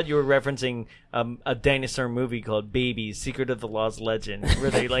I thought you were referencing a dinosaur movie called Babies: Secret of the Lost Legend,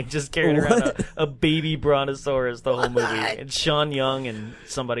 where they like just carried around a baby Brontosaurus the whole movie. It's Sean Young and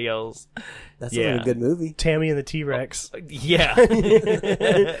somebody else. That's Yeah. a good movie. Tammy and the T-Rex. Yeah,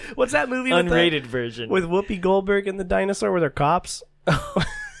 What's that movie with unrated version. with Whoopi Goldberg and the dinosaur where they're cops?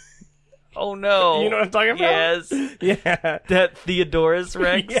 Oh no, You know what I'm talking about? Yes, Yeah. that Theodorus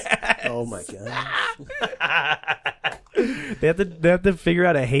Rex. Yes. Oh my god. They have to figure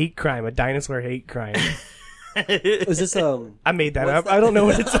out a hate crime, a dinosaur hate crime. Is this I made that what's up. that? I don't know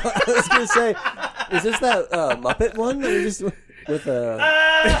what it's. I was gonna say, is this that Muppet one that we just with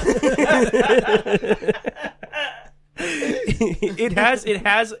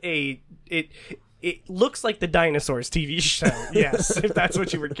It looks like the Dinosaurs TV show. Yes, if that's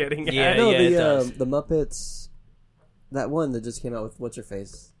what you were getting at. Yeah, no, it does. the Muppets, that one that just came out with what's her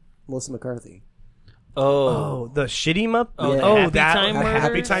face, Melissa McCarthy. Oh, the shitty Muppet. Oh, Yeah. the Happy that Time Murders?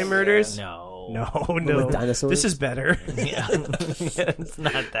 Happy Time Murders. No. No. With dinosaurs? This is better. Yeah. It's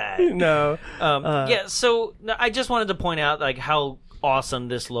not that. No. Yeah, so no, I just wanted to point out like how awesome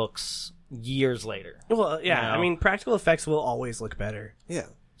this looks years later. Well, yeah. You know? I mean, practical effects will always look better. Yeah.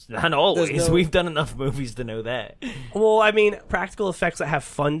 Not always. There's no- We've done enough movies to know that. Well, I mean, practical effects that have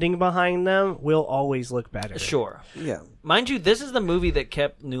funding behind them will always look better. Sure. Yeah. Mind you, this is the movie that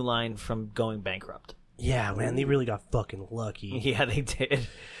kept New Line from going bankrupt. Yeah, man, they really got fucking lucky. Yeah, they did.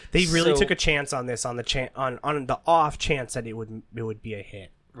 They really So- took a chance on this, on the off chance that it would be a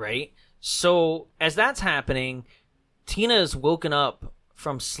hit. Right? So, as that's happening, Tina is woken up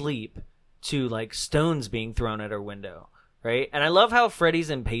from sleep to, like, stones being thrown at her window. Right? And I love how Freddy's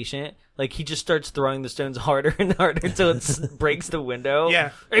impatient. Like, he just starts throwing the stones harder and harder until it breaks the window.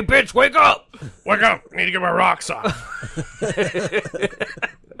 Yeah. Hey, bitch, wake up! Wake up! I need to get my rocks off.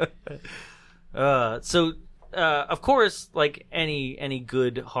 Of course, like any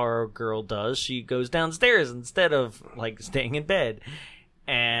good horror girl does, she goes downstairs instead of like staying in bed.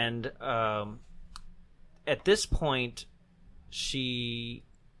 And at this point, sick.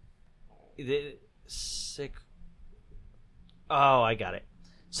 Oh, I got it.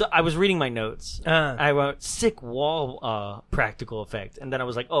 So I was reading my notes. I wrote sick wall practical effect, and then I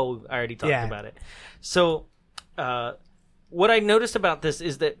was like, oh, I already talked about it. So what I noticed about this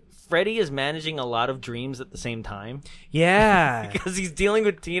is that Freddy is managing a lot of dreams at the same time Yeah. because he's dealing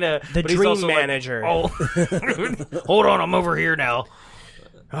with Tina, The but he's dream also like, manager. oh, hold on, I'm over here now.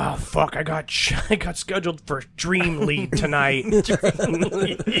 Oh fuck! I got scheduled for Dream Lead tonight. He's the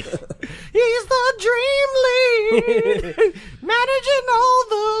dream lead, managing all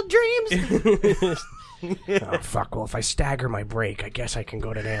the dreams. Oh fuck! Well, if I stagger my break, I guess I can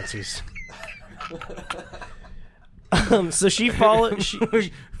go to Nancy's. So she follows.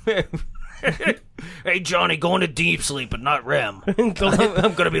 Hey Johnny, going to deep sleep, but not REM. Don't hit,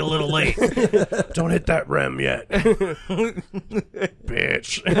 I'm gonna be a little late. don't hit that REM yet,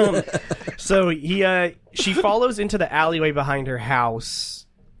 bitch. So she follows into the alleyway behind her house,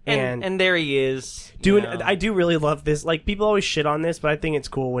 And there he is. doing. you know. I do really love this. Like people always shit on this, but I think it's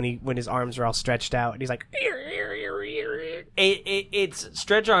cool when his arms are all stretched out and he's like. It's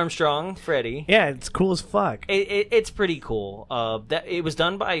Stretch Armstrong, Freddy. Yeah, it's cool as fuck. It's pretty cool. That it was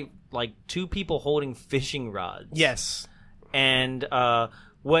done by like two people holding fishing rods. Yes. And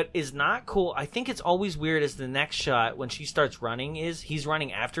what is not cool, I think it's always weird, is the next shot when she starts running is he's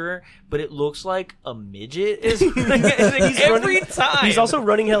running after her, but it looks like a midget is every time. He's also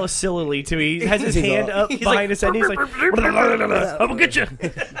running hella sillily too. He has his hand up he's behind like, his head. And he's like, "I'm gonna get you."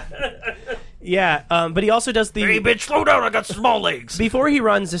 Yeah, but he also does the. Hey bitch, slow down! I got small legs. Before he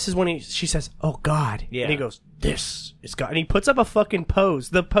runs, this is when she says, "Oh God," Yeah. and he goes, "This is God," and he puts up a fucking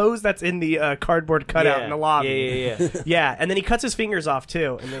pose, the pose that's in the cardboard cutout in the lobby. Yeah. Yeah, and then he cuts his fingers off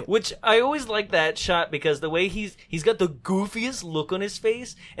too. And then, Which I always like that shot because the way he's got the goofiest look on his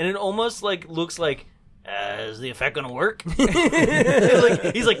face, and it almost like looks like. Is the effect gonna work? He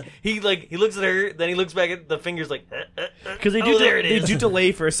looks at her, then he looks back at the fingers like because they do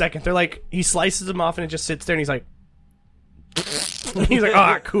delay for a second. They're like he slices them off and it just sits there and he's like. He's like,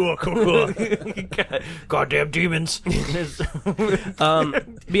 ah, cool. Goddamn demons! But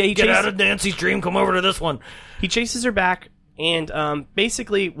yeah, he Get out chases, of Nancy's dream. Come over to this one. he chases her back, and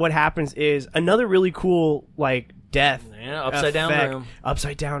basically what happens is another really cool like death. Yeah, upside down effect. room.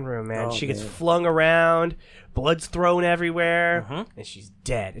 Upside down room, man. Oh, She gets man. flung around, blood's thrown everywhere, and she's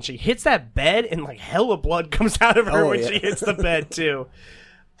dead. And she hits that bed, and like hella blood comes out of her Oh, when yeah. she hits the bed too.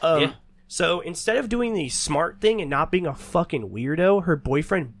 Yeah. So instead of doing the smart thing and not being a fucking weirdo, her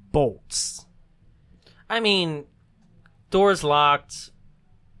boyfriend bolts. I mean, doors locked.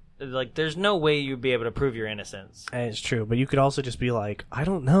 Like, there's no way you'd be able to prove your innocence. And it's true, but you could also just be like, I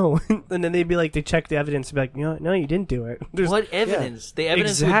don't know, and then they'd be like, they check the evidence and be like, no, you didn't do it. There's- What evidence? The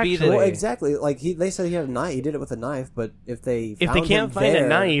evidence would Exactly. be that. Well, exactly. Like they said he had a knife. He did it with a knife, but if they if they can't find a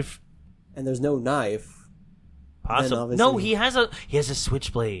knife, and there's no knife, Possible. obviously- No, he has a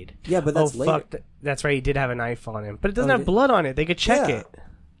switchblade. yeah, but that's later. fuck, that's right, he did have a knife on him, but it doesn't Oh, have did- blood on it. They could check Yeah. it.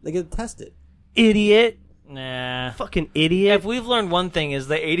 They could test it. Idiot. Nah. Fucking idiot. If we've learned one thing is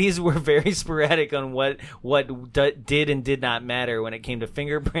the 80s were very sporadic on what did and did not matter when it came to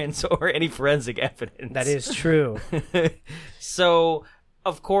fingerprints or any forensic evidence. That is true. So,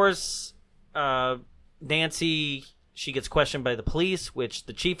 of course, Nancy, she gets questioned by the police, which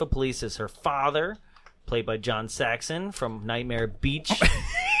the chief of police is her father, played by John Saxon from Nightmare Beach.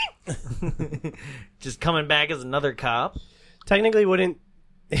 Just coming back as another cop. Technically, wouldn't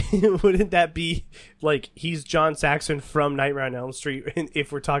that be like he's John Saxon from Nightmare on Elm Street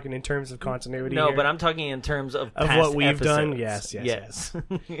if we're talking in terms of continuity? No, here? but I'm talking in terms of Of past what we've episodes. done? Yes.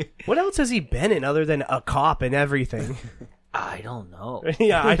 What else has he been in other than a cop and everything? I don't know.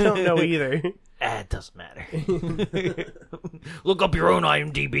 Yeah, I don't know either. It doesn't matter. Look up your own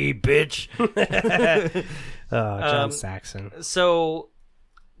IMDb, bitch. John Saxon. So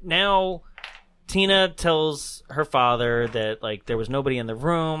now Tina tells her father that like there was nobody in the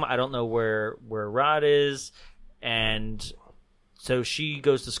room. I don't know where Rod is, and so she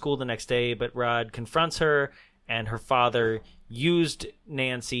goes to school the next day. But Rod confronts her, and her father used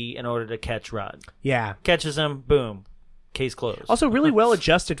Nancy in order to catch Rod. Yeah. Catches him. Boom. Case closed. Also, really well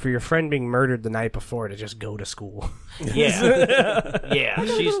adjusted for your friend being murdered the night before to just go to school. Yeah. Yeah.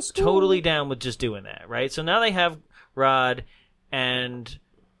 She's totally down with just doing that, right? So now they have Rod, and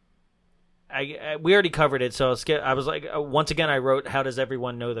we already covered it, so I was like, once again, I wrote, "How does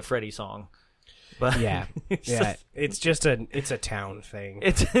everyone know the Freddy song?" But Yeah. Yeah. It's just a town thing.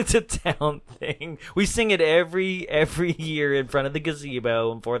 it's a town thing. We sing it every year in front of the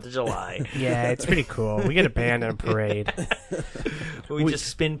gazebo on 4th of July. Yeah, it's pretty cool. We get a band and a parade. We just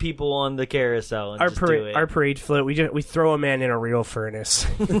spin people on the carousel and do it. Our parade float. We throw a man in a real furnace.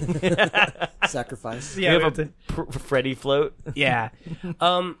 Sacrifice. We have a Freddy float. Yeah.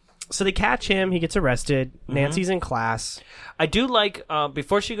 So they catch him. He gets arrested. Nancy's in class. I do like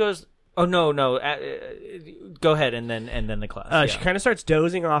before she goes. Oh no! Go ahead and then the class. She kind of starts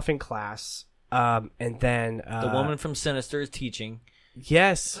dozing off in class, and then The woman from Sinister is teaching.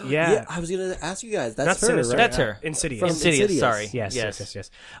 Yes, Yeah, I was gonna ask you guys. That's Not her, Sinister. right? That's her. Insidious. From Insidious. Insidious. Sorry.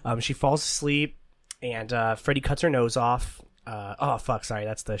 Yes. She falls asleep, and Freddy cuts her nose off. Fuck! Sorry,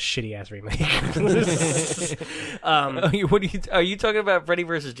 that's the shitty ass remake. Are you talking about Freddy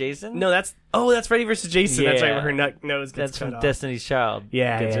versus Jason? No, that's Freddy versus Jason. That's Yeah. right, where her nose gets That's cut from off. Destiny's Child.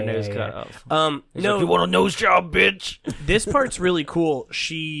 Yeah, Gets her yeah, nose yeah, cut yeah. off. He's No, like, you want a nose job, bitch? This part's really cool.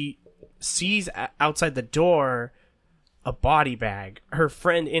 She sees outside the door a body bag. Her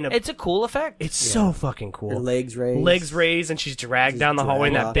friend in a. It's a cool effect. It's so fucking cool. Her legs raised. Legs raised, and she's dragged down the hallway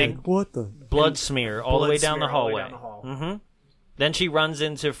in that big What the? blood smear all the way down the smear all the way hallway. down the hall. Mm-hmm. Then she runs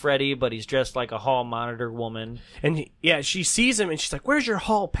into Freddy, but he's dressed like a hall monitor woman. And she sees him, and she's like, "Where's your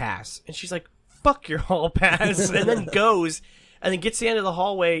hall pass?" And she's like, "Fuck your hall pass," and then goes, and then gets to the end of the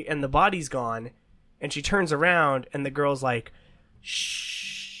hallway, and the body's gone, and she turns around, and the girl's like,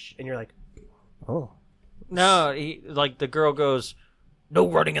 "Shh," and you're like, "Oh." No, the girl goes, "No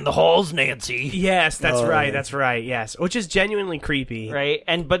running in the halls, Nancy." Yes, that's Oh, right. yeah. That's right. Yes, which is genuinely creepy. Right?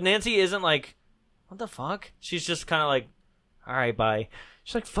 But Nancy isn't like, what the fuck? She's just kind of like, all right, bye.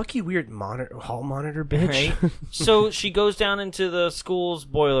 She's like, "Fuck you, weird hall monitor, bitch." Right? So she goes down into the school's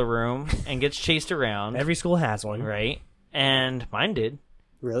boiler room and gets chased around. Every school has one. Right? And mine did.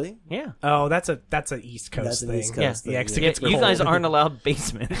 Really? Yeah. Oh, that's a East Coast That's an thing. East Coast thing, Yeah, 'cause it yeah. gets You cold. guys aren't allowed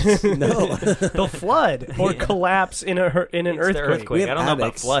basements. No. They'll flood or collapse in an It's the earthquake. earthquake. We have I don't know about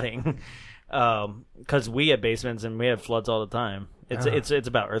attics. flooding, because we have basements and we have floods all the time. It's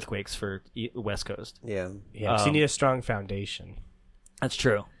about earthquakes for West Coast. Yeah. Yeah, so you need a strong foundation. That's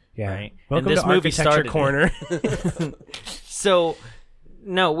true. Yeah. Right. Welcome and this to movie Architecture started Corner. So,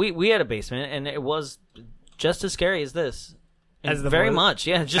 no, we had a basement and it was just as scary as this. And As the very boiler- much,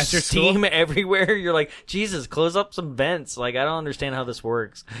 yeah. Just at your school? steam everywhere. You're like, Jesus, close up some vents. Like, I don't understand how this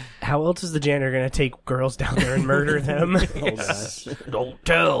works. How else is the janitor going to take girls down there and murder them? Oh gosh. Don't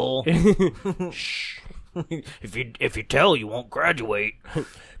tell. If you tell, you won't graduate.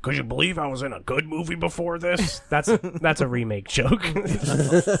 Could you believe I was in a good movie before this? That's a remake joke.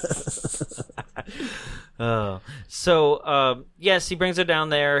 Yes, he brings her down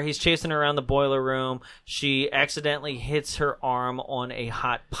there. He's chasing her around the boiler room. She accidentally hits her arm on a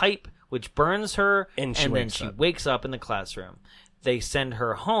hot pipe, which burns her, And she then wakes she up. wakes up in the classroom. They send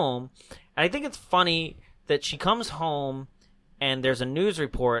her home. And I think it's funny that she comes home and there's a news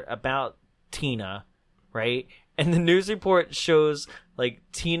report about Tina, right? And the news report shows like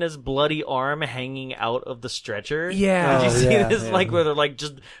Tina's bloody arm hanging out of the stretcher. Yeah. Did you Oh, see yeah, this? yeah. Like where they're like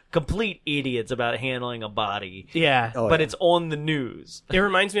just complete idiots about handling a body. Yeah. Oh, But yeah. it's on the news. It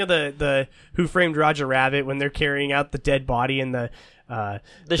reminds me of the Who Framed Roger Rabbit when they're carrying out the dead body in the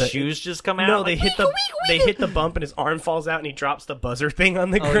The shoes just come out. No, like, they hit the bump and his arm falls out and he drops the buzzer thing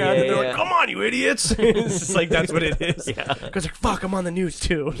on the ground yeah, and they're yeah. like, "Come on, you idiots!" It's just like that's what it is. Yeah. Because like, fuck, I'm on the news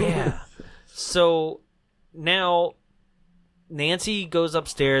too. Yeah. So now Nancy goes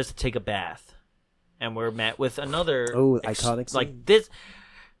upstairs to take a bath, and we're met with another iconic scene. like this.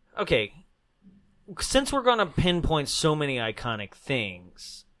 Okay, since we're gonna pinpoint so many iconic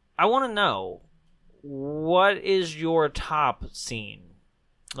things, I want to know, what is your top scene?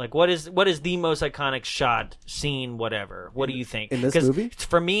 Like, what is the most iconic shot, scene, whatever? What do you think? in this 'Cause movie?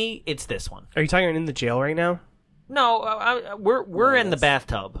 for me, it's this one. Are you talking in the jail right now? No, we're in the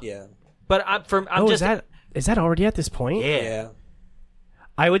bathtub. Yeah. But I'm just is that already at this point? yeah. Yeah.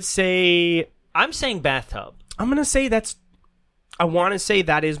 I would say I'm saying bathtub. I'm gonna say I want to say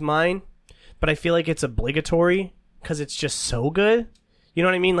that is mine, but I feel like it's obligatory because it's just so good. You know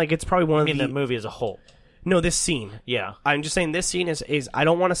what I mean? Like it's probably one I of mean, the the movie as a whole. No, this scene. Yeah. I'm just saying this scene is I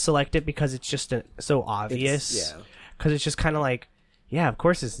don't want to select it because it's just so obvious. Yeah. Because it's just kind of like, yeah, of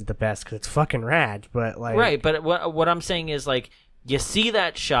course this is the best because it's fucking rad. But like, Right, but what I'm saying is, like, you see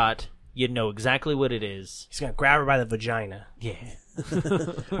that shot, you know exactly what it is. he's gonna grab her by the vagina. Yeah.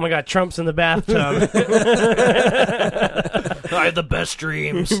 Oh my god, Trump's in the bathtub. I have the best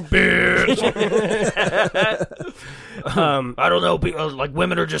dreams. I don't know, people, like,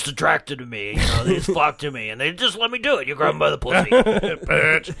 women are just attracted to me. You know, they just flock to me, and they just let me do it. You grab them by the pussy.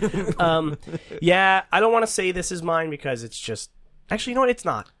 Yeah, I don't want to say this is mine because it's just actually, you know what? It's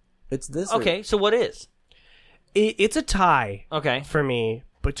not. It's this. Okay, so what is? It's a tie Okay. for me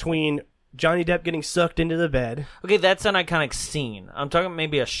between Johnny Depp getting sucked into the bed. Okay, that's an iconic scene. I'm talking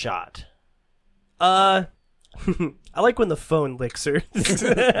maybe a shot. I like when the phone licks her.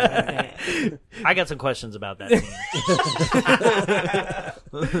 I got some questions about that scene.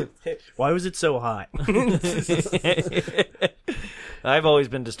 Why was it so hot? I've always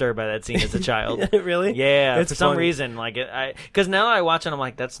been disturbed by that scene as a child. Really? Yeah, It's for some funny. reason, like because now I watch it, I'm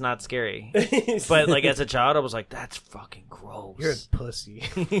like, that's not scary. But like as a child, I was like, that's fucking gross. You're a pussy.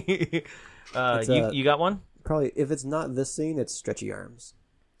 You got one? Probably, if it's not this scene, it's Stretchy Arms.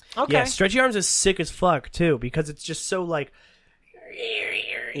 Okay. Yeah, Stretchy Arms is sick as fuck too because it's just so like.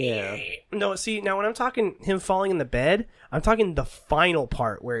 Yeah. No, see now when I'm talking him falling in the bed, I'm talking the final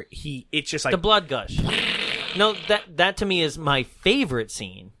part where it's just like The blood gush. No, that to me is my favorite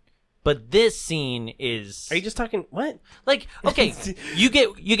scene. But this scene is Are you just talking what? like, okay, you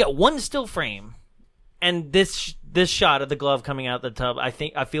get one still frame, and this shot of the glove coming out the tub, I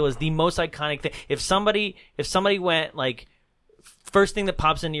feel is the most iconic thing. If somebody went like, first thing that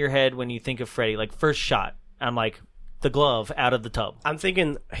pops into your head when you think of Freddy, like first shot, I'm like, the glove out of the tub. I'm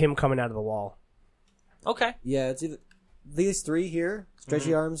thinking him coming out of the wall. Okay. Yeah, it's either these three here,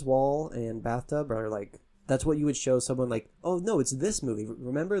 Stretchy Arms, Wall, and Bathtub, are like, that's what you would show someone like, oh no, it's this movie.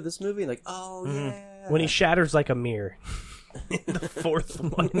 Remember this movie? Like, oh yeah. When he shatters like a mirror. The fourth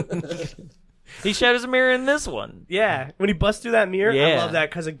one. He shatters a mirror in this one. Yeah, when he busts through that mirror, I Yeah. love that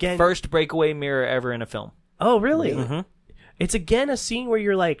because again, First breakaway mirror ever in a film. oh really? Mm-hmm. It's again a scene where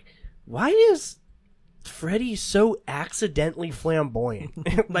you're like, why is Freddy so accidentally flamboyant?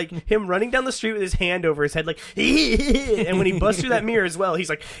 Like him running down the street with his hand over his head, like, and when he busts through that mirror as well, he's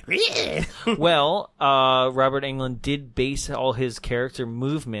like, Well, Robert Englund did base all his character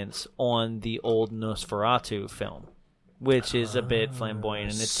movements on the old Nosferatu film, which is a bit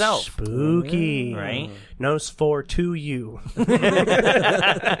flamboyant in itself. spooky, Right? Nos for to you.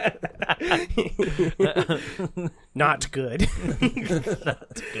 Not good.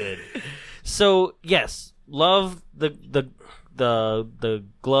 Good. So yes, love the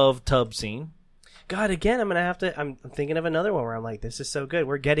glove tub scene. God, again, I'm gonna have to. I'm thinking of another one where I'm like, this is so good.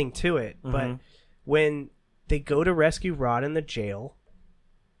 We're getting to it, but when they go to rescue Rod in the jail,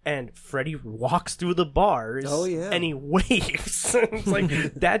 and Freddy walks through the bars, Oh, yeah. and he waves. It's like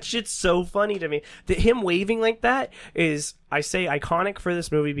that shit's so funny to me. Him waving like that is, I say, iconic for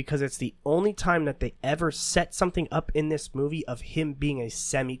this movie because it's the only time that they ever set something up in this movie of him being a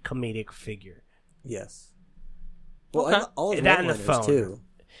semi-comedic figure. Yes. Well, Okay. and all his That and the one-liners, phone. too.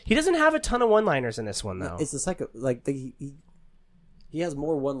 He doesn't have a ton of one-liners in this one, though. It's the second, like, he has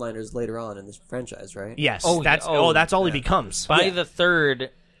more one-liners later on in this franchise, right? Yes, Oh, that's yeah. Oh, that's all he yeah. becomes. By the third,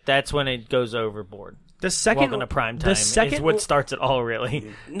 that's when it goes overboard. The second Welcome to prime the time second is what starts it all,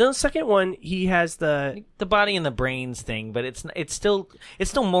 really. No, the second one, he has the The body and the brains thing, but it's still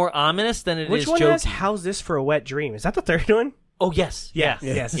more ominous than it is which one jokey. has "How's This for a Wet Dream"? Is that the third one? Oh yes, Yes.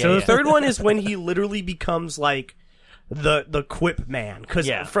 Yeah, So the yeah. third one is when he literally becomes like the quip man. Because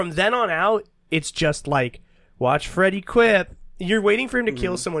Yeah. from then on out, it's just like watch Freddy quip. You're waiting for him to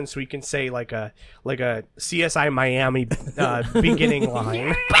kill someone so he can say like a CSI Miami beginning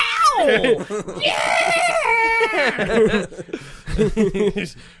line.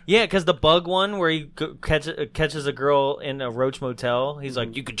 Yeah, because the bug one where he catches a girl in a Roach Motel, he's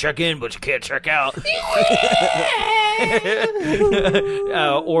like, "You can check in, but you can't check out."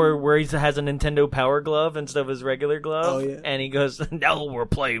 Or where he has a Nintendo Power Glove instead of his regular glove, and he goes, "Now we're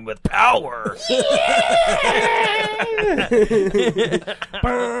playing with power."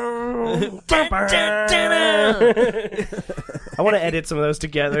 I want to edit some of those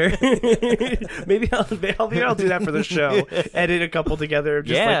together. maybe I'll do that for the show. Edit a couple together.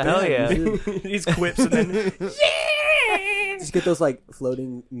 Just Hell yeah. These quips and then Just get those like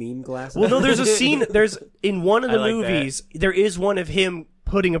floating meme glasses. Well, no, there's a scene. There's in one of the like movies. There is one of him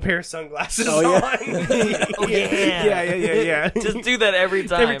putting a pair of sunglasses Oh, yeah. on. Yeah. Just do that every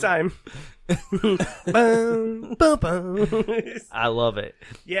time. Every time. Bum, bum, bum. I love it.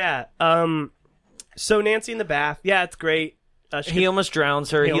 Yeah. So Nancy in the bath. Yeah, it's great. He almost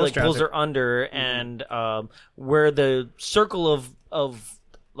drowns her. He almost like pulls drowns her under, and where the circle of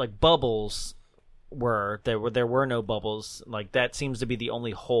like bubbles there were no bubbles. Like that seems to be the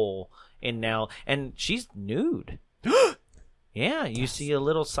only hole in now, and she's nude. Yeah, you see a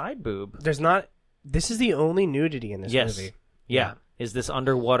little side boob. There's not. This is the only nudity in this movie. Yeah. Is this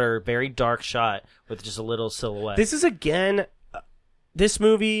underwater, very dark shot with just a little silhouette. This is again, this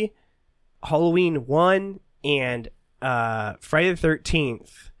movie, Halloween 1 and Friday the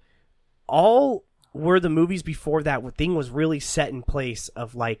 13th, all were the movies before that where thing was really set in place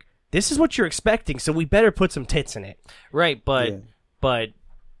of like, this is what you're expecting, so we better put some tits in it. Right, but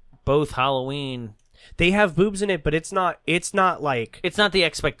both Halloween, they have boobs in it, but it's not like, it's not the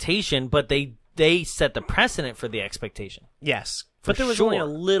expectation, but they set the precedent for the expectation. yes. But there was only a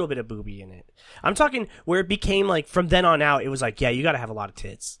little bit of booby in it. I'm talking where it became like, from then on out, it was like, yeah, you got to have a lot of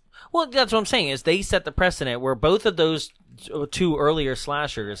tits. Well, that's what I'm saying, is they set the precedent where both of those two earlier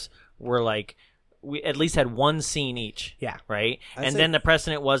slashers were like, we at least had one scene each. Yeah. Right? And then the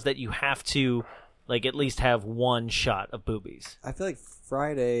precedent was that you have to like at least have one shot of boobies. I feel like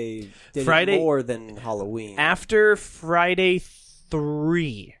Friday did it more than Halloween. After Friday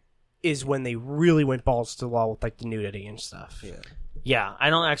 3 is when they really went balls to the wall with like the nudity and stuff. Yeah. Yeah,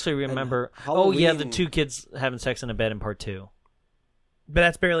 I don't actually remember. Halloween- Oh yeah, the two kids having sex in a bed in part 2. But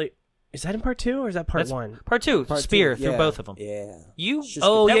that's barely. Is that in part 2 or is that part 1? Part 2, Part spear two, through yeah. both of them. Yeah. You? Just-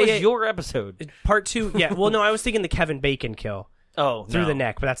 Oh, that that was was your episode. Part 2, yeah. Well, no, I was thinking the Kevin Bacon kill Oh, through no. the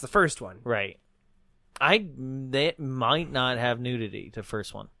neck, but that's the first one. Right. They might not have nudity. The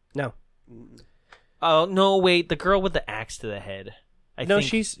first one. No, Oh no! Wait, the girl with the axe to the head. I think,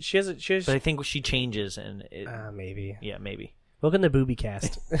 she has. But I think she changes, and it, Maybe. yeah, maybe. Welcome to Booby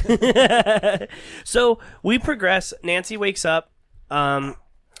Cast. So we progress. Nancy wakes up.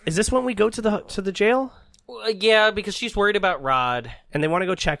 Is this when we go to the jail? Well, yeah, because she's worried about Rod. And they want to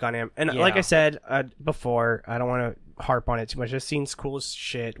go check on him. And Yeah. like I said before, I don't want to harp on it too much. This scene's cool as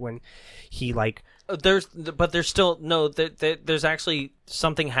shit when he like. There's still no. There's actually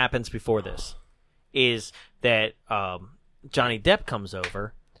something happens before this. Is that Johnny Depp comes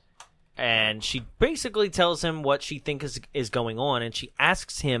over, and she basically tells him what she thinks is going on, and she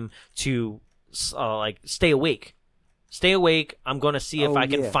asks him to like stay awake. Stay awake. I'm going to see if I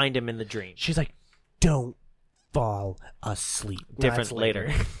can find him in the dream. She's like, don't fall asleep. Different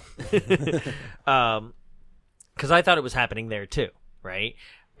later. Because I thought it was happening there too, right?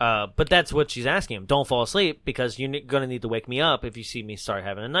 But that's what she's asking him. Don't fall asleep because you're going to need to wake me up if you see me start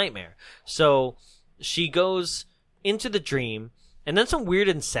having a nightmare. So she goes into the dream, and then some weird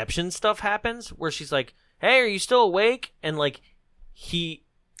Inception stuff happens where she's like, hey, are you still awake? And like,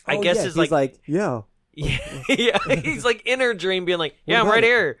 I guess is he's like, yeah. yeah, he's like in her dream being like, yeah, I'm right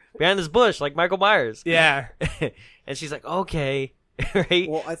here behind this bush like Michael Myers. Yeah. And she's like, okay. Right?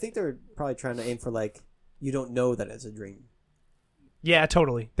 Well, I think they're probably trying to aim for like, you don't know that it's a dream. Yeah,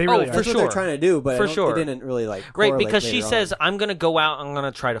 totally. They really for are. That's what sure. they're trying to do, but For I don't- sure. it didn't really like Right, correlate because she later says, on. I'm going to go out, I'm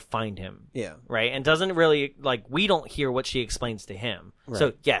going to try to find him. Yeah. Right? And doesn't really, like, we don't hear what she explains to him. Right.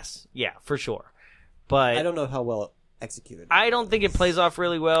 So, yes, yeah, for sure. But I don't know how well executed. I don't think it plays off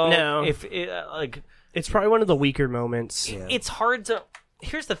really well. No. If it, like, It's probably one of the weaker moments. Yeah. it's hard to.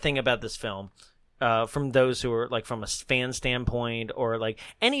 Here's the thing about this film, from those who are like from a fan standpoint, or like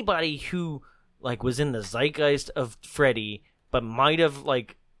anybody who like was in the zeitgeist of Freddy, but might have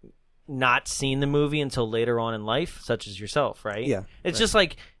like not seen the movie until later on in life, such as yourself, right? Yeah, It's just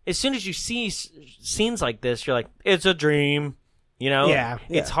like as soon as you see scenes like this, you're like, it's a dream, you know? Yeah.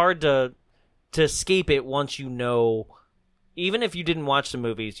 It's hard to escape it once you know. Even if you didn't watch the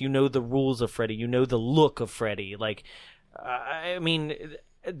movies, you know the rules of Freddy, you know the look of Freddy. Like, I mean,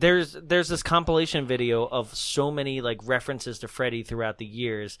 there's this compilation video of so many like references to Freddy throughout the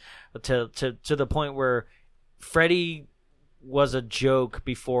years, to the point where Freddy was a joke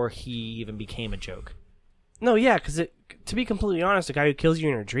before he even became a joke. No, yeah, because to be completely honest, a guy who kills you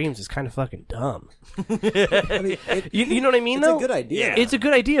in your dreams is kind of fucking dumb. I mean, You know what I mean? it's though? a good idea. Yeah. It's a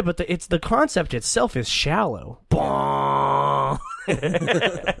good idea, but the concept itself is shallow. I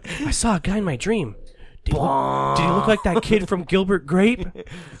saw a guy in my dream. Did he look like that kid from Gilbert Grape?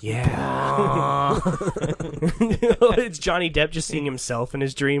 Yeah. It's Johnny Depp just seeing himself in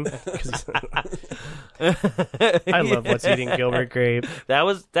his dream. I love What's Eating Gilbert Grape. That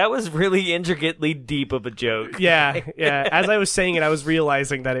was really intricately deep of a joke. Yeah. As I was saying it, I was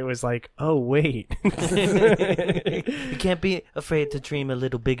realizing that it was like, oh, wait. You can't be afraid to dream a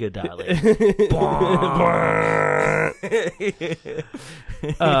little bigger, darling.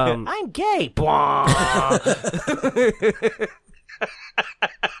 I'm gay.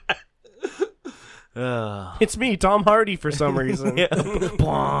 It's me, Tom Hardy, for some reason.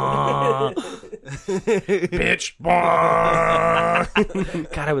 Bitch.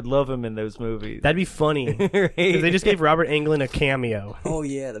 God, I would love him in those movies. That'd be funny. If they just gave Robert Englund a cameo. Oh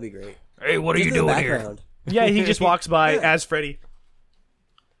yeah, that'd be great. Hey, what are Just you in the doing here? background. Yeah, he just walks by as Freddy.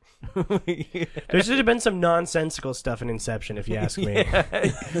 There should have been some nonsensical stuff in Inception, if you ask me.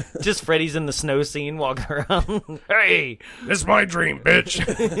 Just Freddy's in the snow scene walking around. Hey, This is my dream, bitch.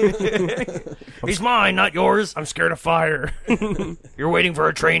 he's mine, not yours. I'm scared of fire. You're waiting for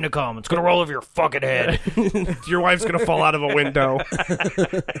a train to come. It's gonna roll over your fucking head. Your wife's gonna fall out of a window.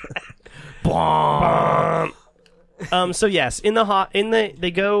 Bomb. So yes,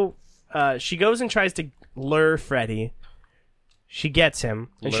 they go. She goes and tries to lure Freddy. She gets him.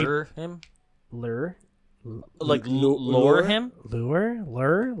 And Lure him? Lure, Like lure him? lure,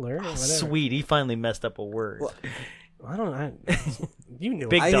 whatever. Sweet, he finally messed up a word. Well, I don't know. You knew.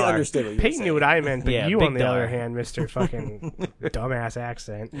 Big it. I dog. understood what you were Peyton knew saying. what I meant, but Yeah, you, big on the dog. other hand, Mr. Fucking dumbass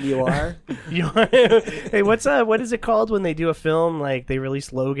accent. You are? Hey, what is it called when they do a film like they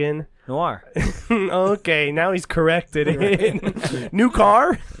release Logan? Noir. Okay, now he's corrected it. New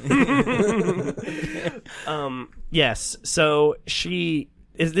car? Yes. So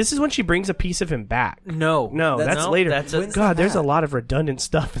this is when she brings a piece of him back. No. No, that's no, later. that's a- When's God, the there's a hat? lot of redundant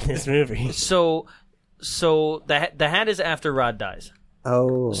stuff in this movie. So the hat is after Rod dies.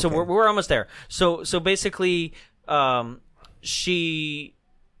 Oh. So okay. we're almost there. So basically, she's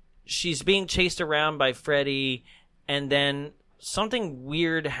being chased around by Freddy, and then something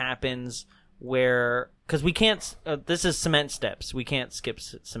weird happens where, because we can't. This is cement steps. We can't skip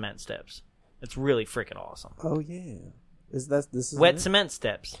cement steps. It's really freaking awesome. Oh yeah. This is Wet it? cement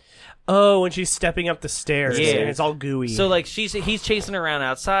steps. Oh, when she's stepping up the stairs, Yeah. and it's all gooey. So like he's chasing her around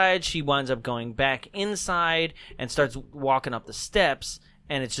outside. She winds up going back inside and starts walking up the steps,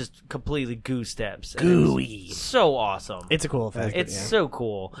 and it's just completely goo steps. And Gooey. it's so awesome. It's a cool effect. It's yeah. so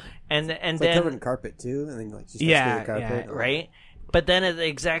cool. And It's like then covered in carpet too, and then like she starts Yeah, the carpet. yeah, right? But then at the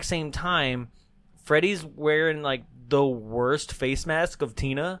exact same time, Freddy's wearing like the worst face mask of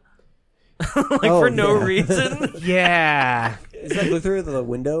Tina. Like Oh, for no yeah. reason. Yeah. It's like look through the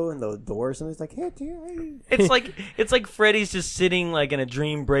window and the door, and it's like, hey, dear. It's like Freddy's just sitting like in a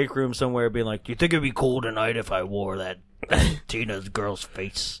dream break room somewhere being like, "Do you think it'd be cool tonight if I wore that Tina's girl's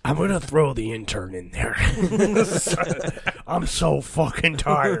face?" I'm gonna throw the intern in there. I'm so fucking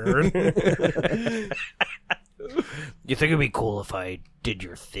tired. You think it'd be cool if I did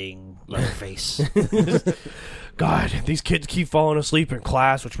your thing, Leatherface? God, these kids keep falling asleep in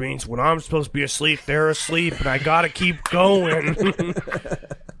class, which means when I'm supposed to be asleep, they're asleep, and I gotta keep going.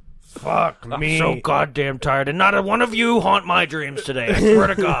 Fuck me. So goddamn tired, and not a one of you haunt my dreams today. I swear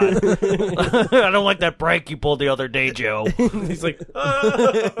to God. I don't like that prank you pulled the other day, Joe. He's like,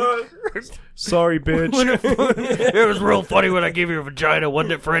 sorry, bitch. It was real funny when I gave you a vagina,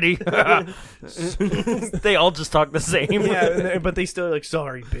 wasn't it, Freddy? They all just talk the same. Yeah, but they still like,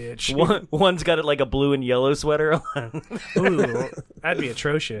 sorry, bitch. One's got it like a blue and yellow sweater on. Ooh, that'd be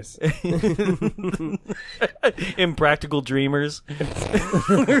atrocious. Impractical Dreamers.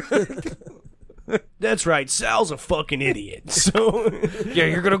 That's right, Sal's a fucking idiot. So Yeah,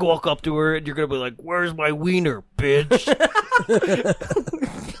 you're gonna walk up to her and you're gonna be like, "Where's my wiener, bitch?"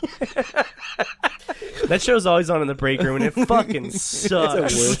 that show's always on in the break room, and it fucking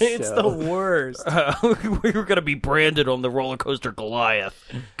sucks. worst It's show. the worst. We were gonna be branded on the roller coaster Goliath.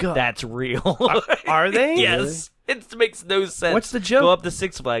 God. That's real. Are they? Yes. It makes no sense. What's the joke? Go up to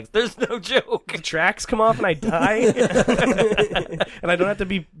Six Flags. There's no joke. The tracks come off and I die, and I don't have to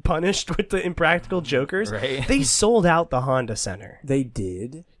be punished with the impractical jokers. Right. They sold out the Honda Center. They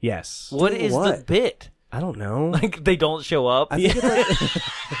did. Yes. What Doing is the what? bit? I don't know. Like they don't show up. I think it's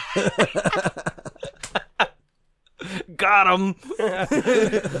like, Got him.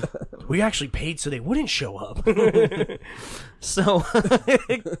 We actually paid so they wouldn't show up. So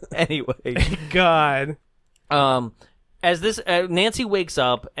anyway, God. As this Nancy wakes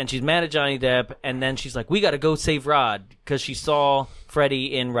up and she's mad at Johnny Depp, and then she's like, "We got to go save Rod," because she saw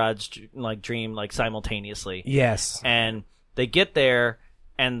Freddy in Rod's dream simultaneously. Yes. And they get there,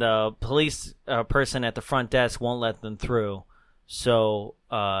 and the police person at the front desk won't let them through. So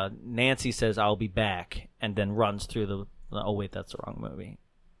Nancy says, "I'll be back," and then runs through the. Oh wait, that's the wrong movie.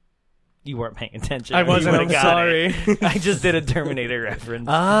 You weren't paying attention. I wasn't. You I'm would've got sorry. it. I just did a Terminator reference.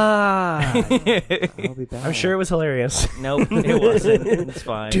 Ah. I'll be back. I'm sure it was hilarious. Nope, it wasn't. It's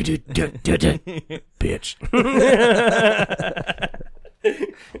fine. Bitch.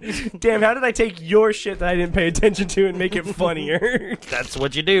 Damn, how did I take your shit that I didn't pay attention to and make it funnier? That's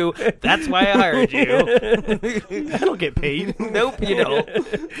what you do. That's why I hired you. I don't get paid. Nope, you don't.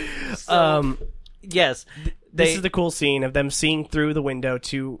 Yes. This is the cool scene of them seeing through the window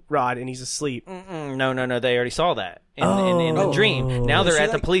to Rod, and he's asleep. No. They already saw that in the dream. Now they're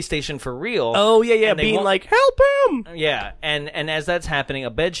at the police station for real. Oh, yeah, and they being won't- like, help him! Yeah, and as that's happening,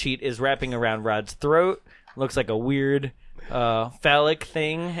 a bedsheet is wrapping around Rod's throat. Looks like a weird phallic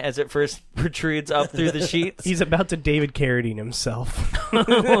thing as it first protrudes up through the sheets. He's about to David Carradine himself.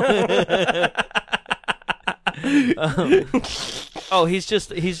 He's just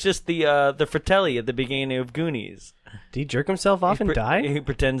the Fratelli at the beginning of Goonies. Did he jerk himself off and die? He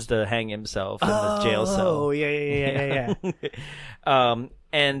pretends to hang himself in the jail cell. Oh, yeah.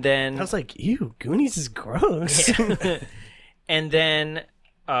 And then I was like, ew, Goonies is gross. and then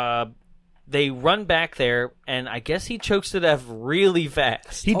they run back there, and I guess he chokes to death really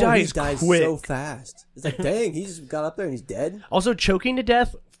fast. He dies quick. so fast. It's like, dang, he just got up there and he's dead. Also, choking to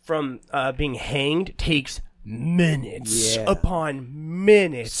death from being hanged takes minutes upon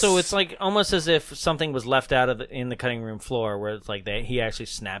minutes. So it's like almost as if something was left out of in the cutting room floor, where it's like he actually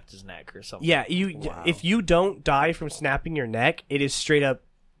snapped his neck or something. Yeah, if you don't die from snapping your neck, it is straight up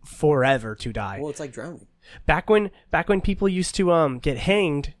forever to die. Well, it's like drowning. Back when people used to get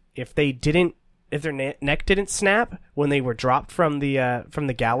hanged, if their neck didn't snap when they were dropped from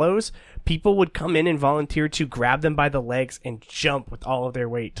the gallows, people would come in and volunteer to grab them by the legs and jump with all of their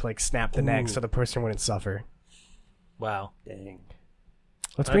weight to snap the neck so the person wouldn't suffer. Wow. Dang.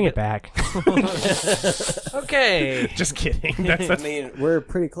 Let's bring it back. Okay. Just kidding. I mean, we're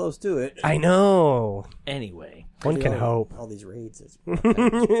pretty close to it. I know. Anyway. One can hope. All these raids.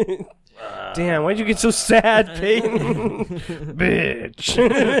 Damn, why'd you get so sad, Peyton? Bitch.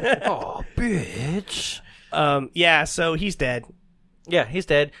 Oh, bitch. Yeah, so he's dead. Yeah, he's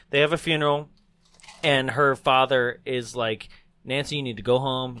dead. They have a funeral, and her father is like, Nancy, you need to go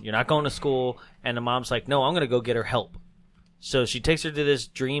home. You're not going to school. And the mom's like, no, I'm going to go get her help. So she takes her to this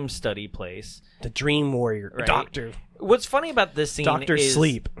dream study place. The Dream Warrior. Right. Doctor. What's funny about this scene Dr. is...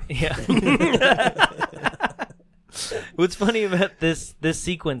 Sleep. Yeah. What's funny about this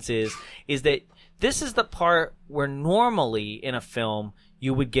sequence is that this is the part where normally in a film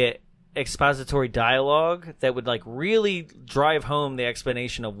you would get expository dialogue that would really drive home the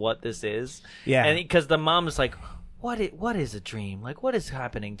explanation of what this is. Yeah. And because the mom is like, what is a dream? What is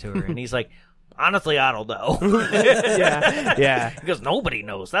happening to her? And he's like, honestly, I don't know. Yeah. Because nobody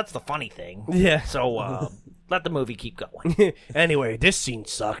knows. That's the funny thing. Yeah. So let the movie keep going. Anyway, this scene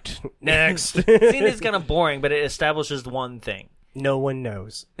sucked. Next. Scene is kind of boring, but it establishes one thing. No one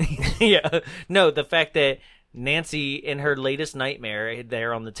knows. Yeah. No, the fact that Nancy, in her latest nightmare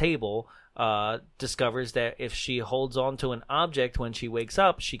there on the table, discovers that if she holds on to an object when she wakes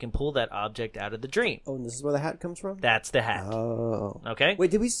up, she can pull that object out of the dream. Oh, and this is where the hat comes from? That's the hat. Oh. Okay?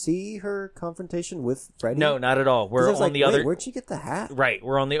 Wait, did we see her confrontation with Freddy? No, not at all. 'Cause We're I was on like, the other... wait, where'd she get the hat? Right,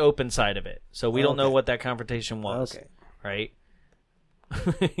 we're on the open side of it. So we don't know Okay. what that confrontation was. Okay. Right?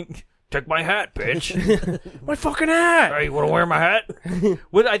 Take my hat, bitch. My fucking hat! Hey, you want to wear my hat?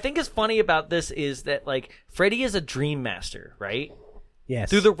 What I think is funny about this is that, Freddy is a dream master, right? Yes.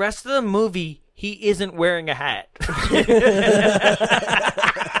 Through the rest of the movie, he isn't wearing a hat.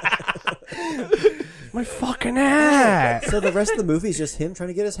 My fucking hat! So the rest of the movie is just him trying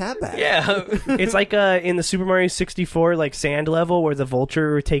to get his hat back. Yeah. It's like in the Super Mario 64 sand level where the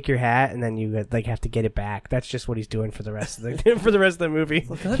vulture would take your hat and then you have to get it back. That's just what he's doing for the rest of the movie.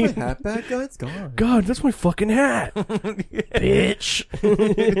 Well, can I have my hat back? God, it's gone. God, that's my fucking hat, bitch.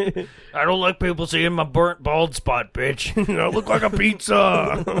 I don't like people seeing my burnt bald spot, bitch. I look like a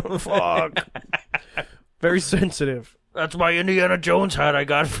pizza. Fuck. Very sensitive. That's my Indiana Jones hat I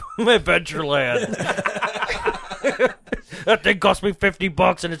got from Adventureland. That thing cost me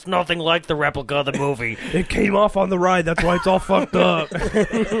 $50 and it's nothing like the replica of the movie. It came off on the ride. That's why it's all fucked up.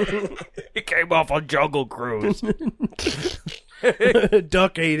 It came off on Jungle Cruise.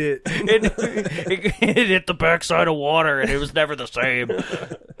 Duck ate it. It hit the backside of water and it was never the same.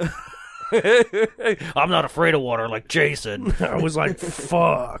 I'm not afraid of water like Jason. I was like,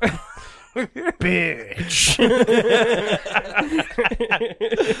 fuck. Bitch.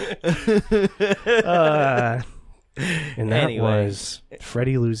 And that Anyway. was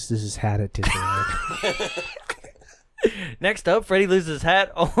Freddy loses his hat at Disneyland. Next up, Freddy loses his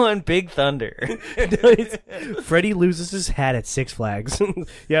hat on Big Thunder. Freddy loses his hat at Six Flags.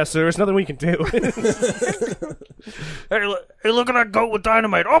 Yeah, so there's nothing we can do. Hey, look at that goat with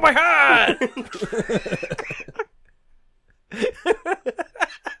dynamite. Oh, my hat!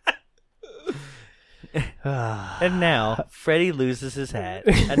 And now, Freddy loses his hat.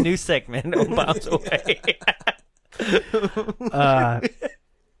 A new segment on Bombs Away.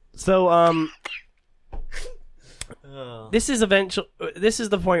 So, this is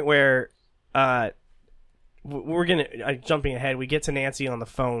the point where we're gonna jumping ahead. We get to Nancy on the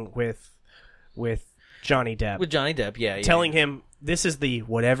phone with Johnny Depp, With Johnny Depp, yeah. telling him this is the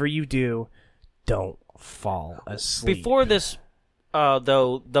whatever you do, don't fall asleep. Before this,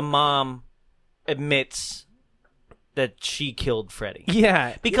 though, the mom admits that she killed Freddy.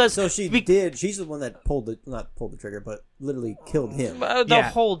 yeah, Because So she did. She's the one that not pulled the trigger, but literally killed him. the Yeah.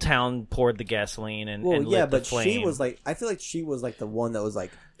 whole town poured the gasoline and, Well, and yeah, lit the but flame. she was like, I feel like she was like the one that was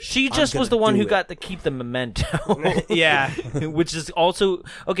like, She I'm just was gonna the one do who it. got to keep the memento. yeah. Which is also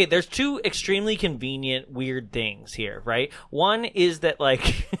okay. There's two extremely convenient, weird things here, right? One is that like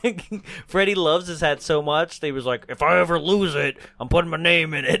Freddy loves his hat so much, they was like, if I ever lose it, I'm putting my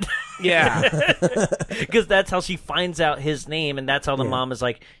name in it. Yeah. Because that's how she finds out his name, and that's how the mom is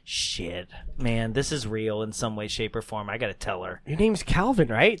like, shit, man, this is real in some way, shape, or form. I gotta tell her. Your name's Calvin,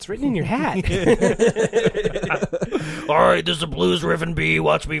 right? It's written in your hat. All right, this is a blues riffin' bee.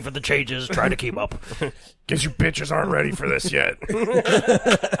 Watch me for the changes. Try to keep up. Guess you bitches aren't ready for this yet.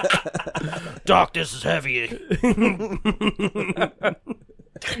 Doc, this is heavy.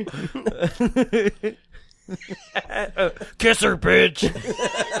 Kiss her, bitch.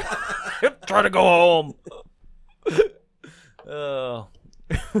 Try to go home. Oh.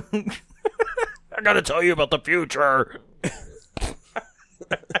 I gotta tell you about the future.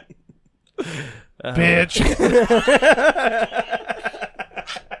 Bitch.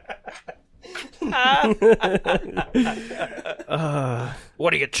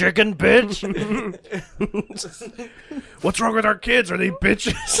 What are you, chicken, bitch? What's wrong with our kids? Are they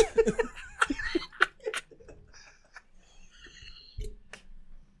bitches?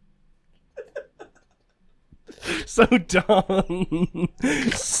 So dumb.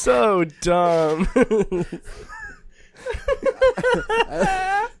 So dumb.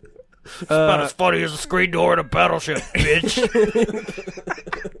 About as funny as a screen door in a battleship, bitch.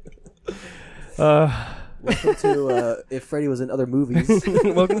 welcome to if Freddy was in other movies.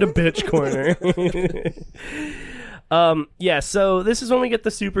 Welcome to Bitch Corner. Yeah, so this is when we get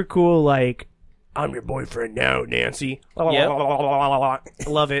the super cool, like, I'm your boyfriend now, Nancy.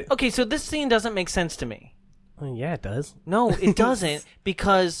 Love it. Okay, so this scene doesn't make sense to me. Oh, yeah, it does. No, it doesn't,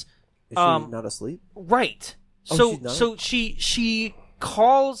 because Is she not asleep? right. Oh, So she's not? so she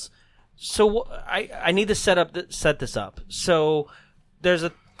calls. So I need to set this up. So there's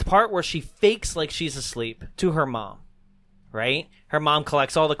a part where she fakes like she's asleep to her mom. Right? Her mom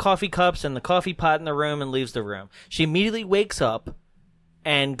collects all the coffee cups and the coffee pot in the room and leaves the room. She immediately wakes up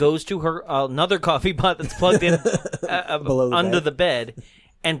and goes to her another coffee pot that's plugged in Below the under bed. the bed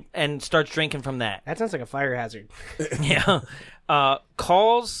and starts drinking from that. That sounds like a fire hazard. Yeah.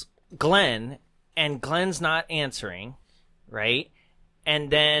 Calls Glenn, and Glenn's not answering, right?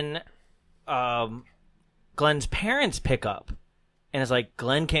 And then Glenn's parents pick up, and it's like,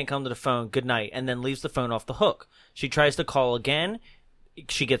 Glenn can't come to the phone, good night, and then leaves the phone off the hook. She tries to call again.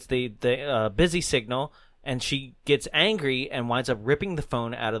 She gets the busy signal, and she gets angry and winds up ripping the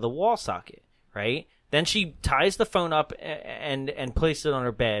phone out of the wall socket, right? Then she ties the phone up and places it on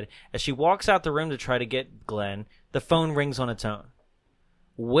her bed. As she walks out the room to try to get Glenn, the phone rings on its own.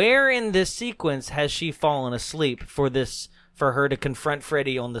 Where in this sequence has she fallen asleep for her to confront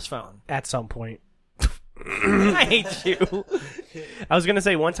Freddy on this phone? At some point. I hate you. I was gonna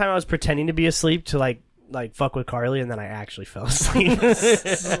say, one time I was pretending to be asleep to like fuck with Carly, and then I actually fell asleep.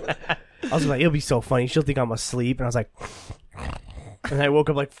 I was like, it'll be so funny. She'll think I'm asleep, and I was like, and I woke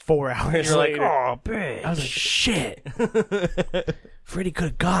up like 4 hours You're like, later. oh, bitch. I was like, shit. Freddy could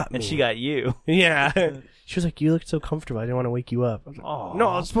have got me. And she got you. Yeah. She was like, you look so comfortable. I didn't want to wake you up. I was like, Oh, no,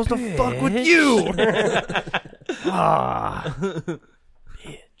 I was supposed to fuck with you. Ah.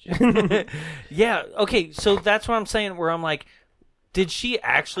 Yeah, okay, so that's what I'm saying, where I'm like, did she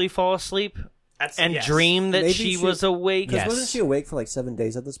actually fall asleep and yes. dream that Maybe she she- was awake? Because Yes. wasn't she awake for like 7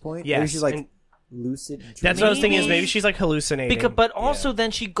 days at this point? Yes, Maybe she's like and- lucid. That's what I was thinking. Is Maybe. maybe she's like hallucinating. But also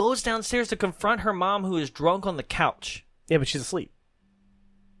then she goes downstairs to confront her mom, who is drunk on the couch. yeah, but she's asleep.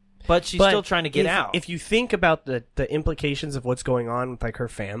 But she's But still trying to get if, out. If you think about the implications of what's going on with like her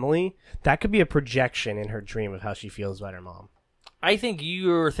family, that could be a projection in her dream of how she feels about her mom. I think you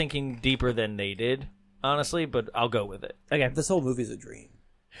were thinking deeper than they did, honestly, but I'll go with it. Okay. This whole movie's a dream.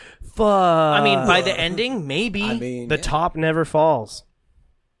 Fuck. I mean, by the ending, maybe. I mean, the yeah. top never falls.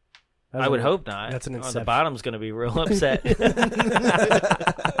 I would hope not. That's an The inception. bottom's going to be real upset.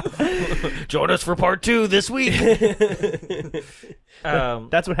 Join us for part 2 this week.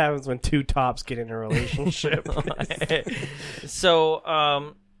 That's what happens when two tops get in a relationship.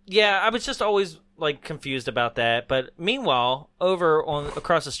 So, yeah, I was just always like confused about that. But meanwhile, over on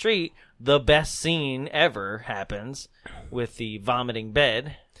across the street, the best scene ever happens with the vomiting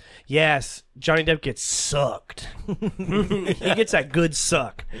bed. Yes, Johnny Depp gets sucked. He gets that good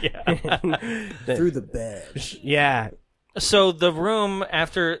suck. through the bed. Yeah. So the room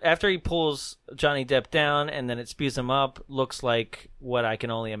after he pulls Johnny Depp down and then it spews him up looks like what I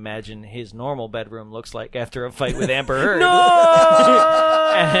can only imagine his normal bedroom looks like after a fight with Amber Heard.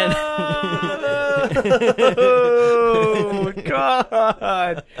 Oh,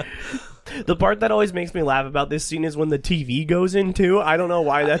 God. The part that always makes me laugh about this scene is when the TV goes in, too. I don't know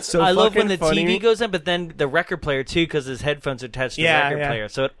why that's so I love when the funny. TV goes in, but then the record player too, because his headphones are attached to Yeah, the record yeah. player,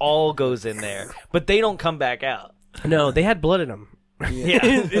 so it all goes in there. But they don't come back out. No, they had blood in them. Yeah,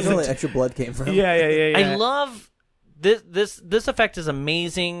 that's where the extra blood came from. I I love this effect is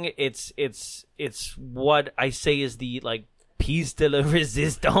amazing. It's what I say is the like piece de la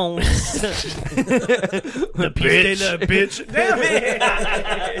resistance. the bitch. Damn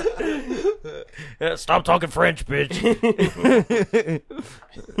it! Stop talking French, bitch.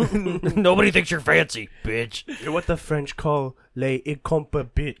 Nobody thinks you're fancy, bitch. You're what the French call les incompa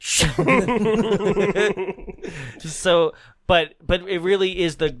bitch. So, but it really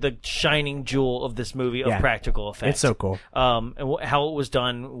is the shining jewel of this movie of Yeah. practical effects. It's so cool. And how it was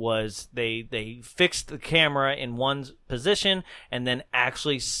done was they fixed the camera in one position and then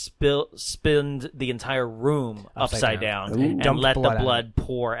actually spinned the entire room upside down and Dumped let the blood out. blood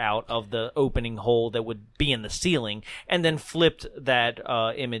pour out of the opening hole that would be in the ceiling, and then flipped that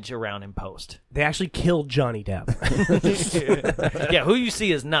image around in post. They actually killed Johnny Depp. Yeah, who you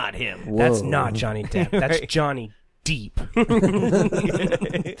see is not him. That's Whoa. not Johnny Depp. That's Right. Johnny Deep.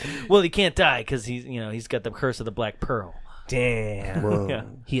 Well, he can't die because he's got the curse of the Black Pearl. Damn. Whoa. Yeah.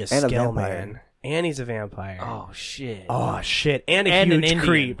 He is And a Skell vampire. Man. And he's a vampire. Oh shit! Oh, shit. And a And an huge Indian.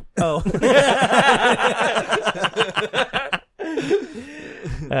 creep. Oh.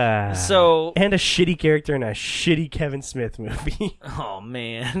 So, and a shitty character in a shitty Kevin Smith movie. oh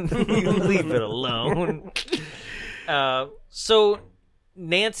man, leave it alone. So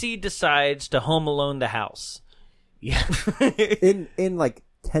Nancy decides to home alone the house. Yeah. In like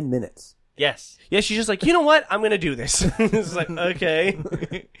 10 minutes. Yes, Yeah, she's just like, you know what? I'm going to do this. It's like,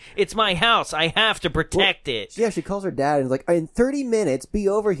 okay. it's my house. I have to protect it. Yeah, she calls her dad and is like, in 30 minutes, be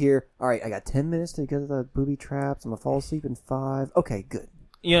over here. All right, I got 10 minutes to get to the booby traps. I'm going to fall asleep in 5. Okay, good.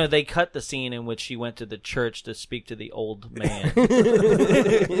 They cut the scene in which she went to the church to speak to the old man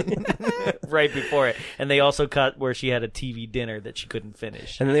right before it, and they also cut where she had a TV dinner that she couldn't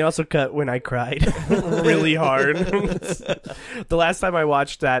finish. And then they also cut when I cried really hard. The last time I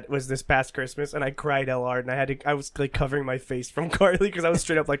watched that was this past Christmas, and I cried hell hard, and I was like covering my face from Carly because I was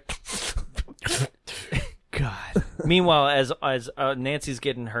straight up like, God. Meanwhile, as Nancy's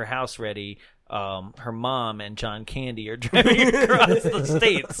getting her house ready, her mom and John Candy are driving across the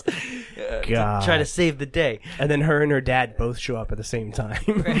states God. try to save the day. And then her and her dad both show up at the same time.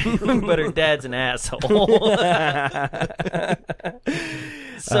 But her dad's an asshole.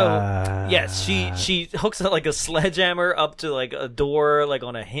 So yes, she hooks like a sledgehammer up to like a door, like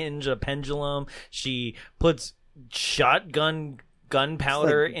on a hinge, a pendulum. She puts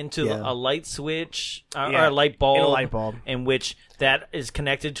gunpowder It's like- into yeah. a light switch or Yeah, a light bulb, in a light bulb. in which that is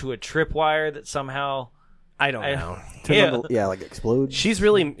connected to a tripwire that somehow I don't know. Yeah, like explode. She's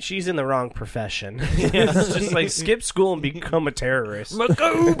in the wrong profession. It's just like skip school and become a terrorist.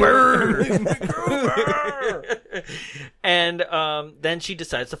 MacGyver! And then she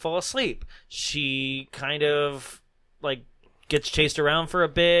decides to fall asleep. She kind of like gets chased around for a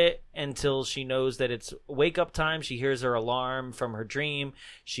bit until she knows that it's wake up time. She hears her alarm from her dream.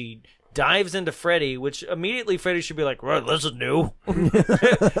 She dives into Freddy, which immediately Freddy should be like, well, this is new.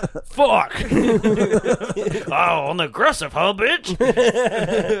 Fuck. Oh, on the aggressive, huh, bitch?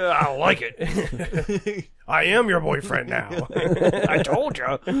 I like it. I am your boyfriend now. I told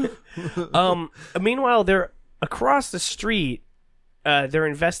you. Meanwhile, they're across the street. They're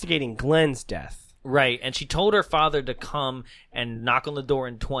investigating Glenn's death. Right, and she told her father to come and knock on the door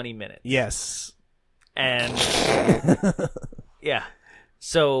in 20 minutes. Yes. And yeah,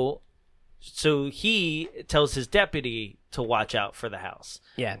 so he tells his deputy to watch out for the house.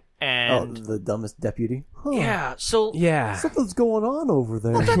 Yeah. And the dumbest deputy. Huh. yeah, so Yeah. Something's going on over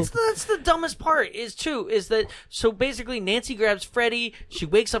there. well, that's the dumbest part is that so basically Nancy grabs Freddy, she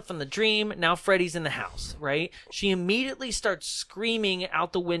wakes up from the dream, now Freddy's in the house, right? She immediately starts screaming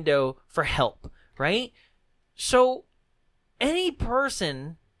out the window for help, right? So any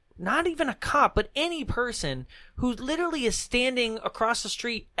person, not even a cop, but any person who literally is standing across the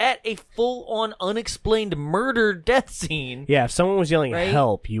street at a full-on unexplained murder death scene, Yeah, if someone was yelling Right?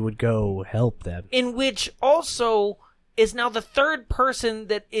 help, you would go help them. in which also is now the third person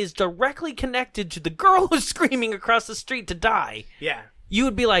that is directly connected to the girl who's screaming across the street to die, Yeah. you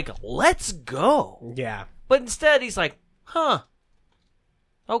would be like, let's go. Yeah. But instead, he's like, huh,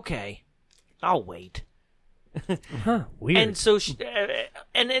 okay, I'll wait. Huh. Weird. And so,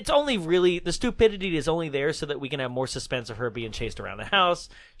 and it's only really, the stupidity is only there so that we can have more suspense of her being chased around the house.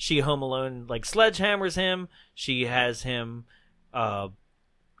 She, Home Alone, like sledgehammers him. She has him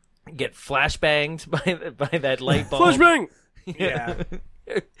get flashbanged by that light bulb. Flashbang! Yeah.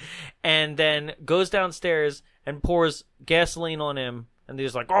 And then goes downstairs and pours gasoline on him. And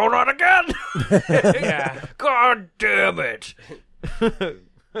he's like, oh, not again! Yeah. God damn it!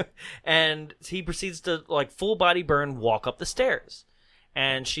 And he proceeds to, like, full body burn, walk up the stairs.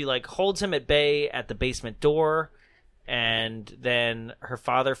 And she, like, holds him at bay at the basement door. And then her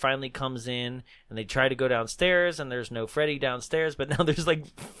father finally comes in, and they try to go downstairs, and there's no Freddy downstairs, but now there's, like,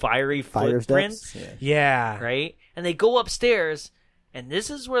 fiery Fire footprints. steps. Yeah. Yeah. Right? And they go upstairs, and this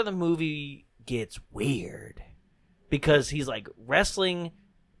is where the movie gets weird. Because he's, like, wrestling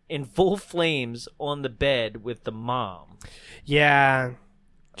in full flames on the bed with the mom. Yeah.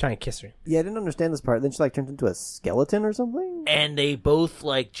 Trying to kiss her. Yeah, I didn't understand this part. Then she like turns into a skeleton or something. And they both,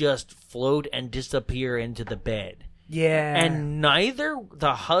 like, just float and disappear into the bed. Yeah. And neither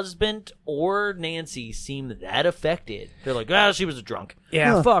the husband or Nancy seem that affected. They're like, ah, she was a drunk.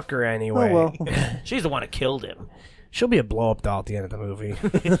 yeah, Huh. fuck her anyway. Oh well. She's the one who killed him. She'll be a blow-up doll at the end of the movie.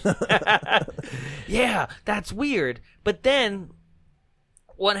 Yeah, that's weird. But then,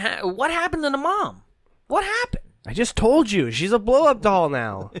 what happened to the mom? What happened? I just told you, she's a blow-up doll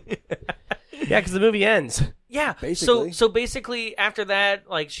now. Yeah, because the movie ends. Yeah. Basically. So basically, after that,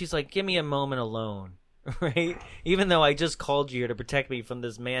 like, she's like, give me a moment alone. Right? Even though I just called you here to protect me from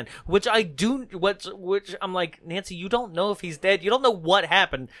this man, which I'm like, Nancy, you don't know if he's dead. You don't know what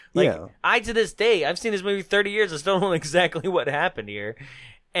happened. Like, Yeah. I, to this day, I've seen this movie 30 years. I still don't know exactly what happened here.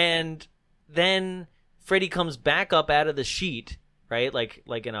 And then Freddy comes back up out of the sheet, right? Like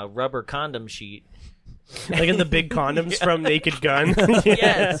in a rubber condom sheet. Like in the big condoms from Naked Gun.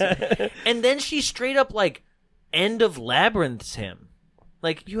 Yes. And then she straight up, like, end of labyrinths him.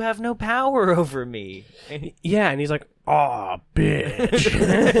 Like, you have no power over me. Yeah, and he's like, aw, bitch.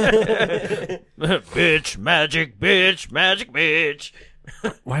 Bitch, magic, bitch.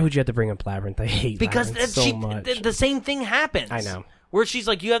 Why would you have to bring up Labyrinth? I hate Because Labyrinth so much. the same thing happens. I know. Where she's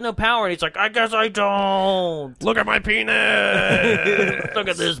like, you have no power, and he's like, I guess I don't. Look at my penis! Look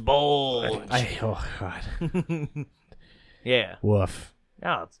at this bulge. Oh, God. Yeah. Woof.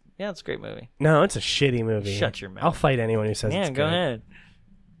 Oh, it's a great movie. No, it's a shitty movie. Shut your mouth. I'll fight anyone who says Yeah, it's go good. ahead.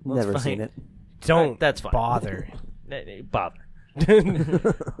 Never Let's seen fight. it. Don't That's fine. bother. Bother.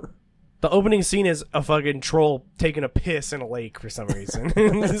 The opening scene is a fucking troll taking a piss in a lake for some reason.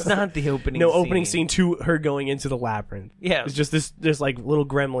 It's not the opening No scene. opening scene to her going into the labyrinth. Yeah. It's just this like little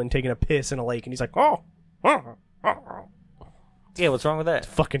gremlin taking a piss in a lake, and he's like, oh, Yeah, what's wrong with that?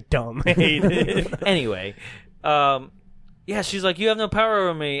 fucking dumb. I hate it. Anyway, yeah, she's like, you have no power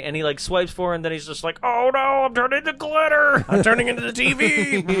over me, and he like swipes for her, and then he's just like, oh no, I'm turning to glitter. I'm turning into the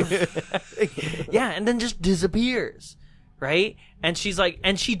TV. Yeah, and then just disappears, right? And she's like,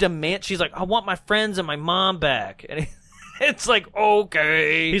 she's like, I want my friends and my mom back, and it's like,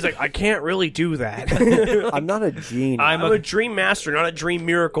 okay. He's like, I can't really do that. I'm not a genie. I'm I'm a dream master, not a dream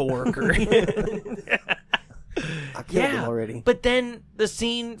miracle worker. I killed him already. But then the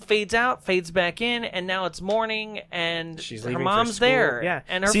scene fades out, fades back in, and now it's morning, and She's her leaving for mom's school. there, Yeah.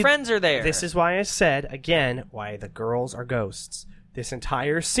 and her See, friends are there. This is why I said, again, why the girls are ghosts. This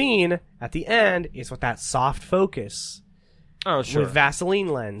entire scene at the end is with that soft focus. Oh, sure. with Vaseline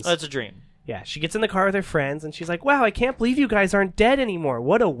lens. That's a dream. Yeah, she gets in the car with her friends, and she's like, wow, I can't believe you guys aren't dead anymore.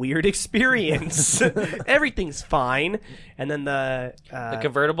 What a weird experience. Everything's fine. And then the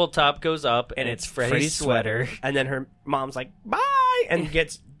convertible top goes up, and it's Freddy's sweater. And then her mom's like, bye, and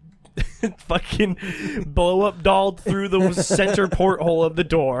gets fucking blow-up dolled through the center porthole of the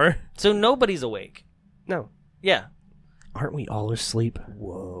door. So nobody's awake. No. Yeah. Aren't we all asleep?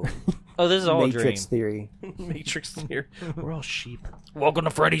 Whoa. Oh, this is all Matrix a dream. theory. Matrix here. We're all sheep. Welcome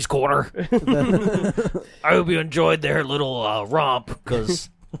to Freddy's Corner. I hope you enjoyed their little romp, because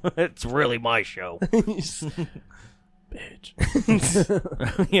it's really my show. Bitch.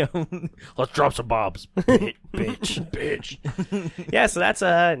 Yeah. Let's drop some bombs. Bitch. Yeah, so that's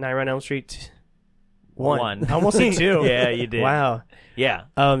Nightmare on Elm Street 1. I almost said 2. Yeah, you did. Wow. Yeah.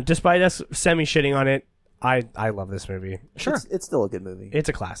 Despite us semi-shitting on it, I love this movie. Sure. It's still a good movie. It's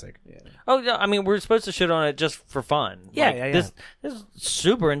a classic. Oh, yeah, I mean, we're supposed to shit on it just for fun. Yeah, Like, yeah. This is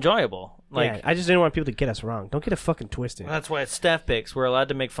super enjoyable. Like, Yeah, I just didn't want people to get us wrong. Don't get it fucking twisted. that's why it's staff picks. We're allowed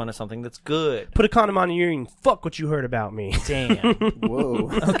to make fun of something that's good. Put a condom on your ear and fuck what you heard about me. Damn. Whoa.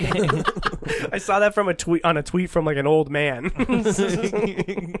 Okay. I saw that from a tweet from like an old man.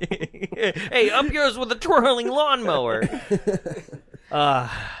 Hey, up yours with a twirling lawnmower.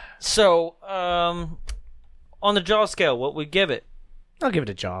 So, on the Jaws scale, what would we give it? I'll give it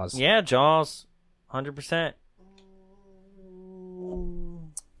a Jaws. Yeah, Jaws. 100%.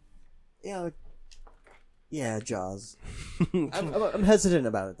 Yeah, Jaws. I'm hesitant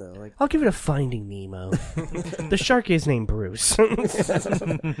about it though. Like, I'll give it a Finding Nemo. The shark is named Bruce.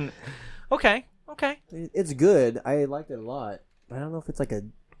 Okay. it's good. I liked it a lot, but I don't know if it's like a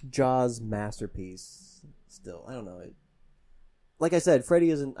Jaws masterpiece. Still, I don't know. Like I said, Freddy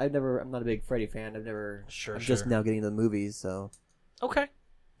isn't. I'm not a big Freddy fan. I'm just now getting into the movies, so Okay.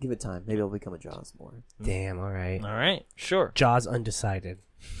 give it time. Maybe it'll become a Jaws more. Damn, all right. All right. Sure. Jaws undecided.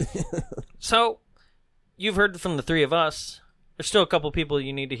 So, you've heard from the three of us. There's still a couple people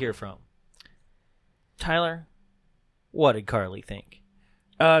you need to hear from. Tyler, what did Carly think?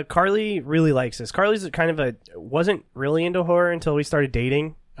 Carly really likes this. Carly's wasn't really into horror until we started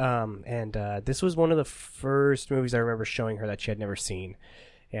dating. And this was one of the first movies I remember showing her that she had never seen.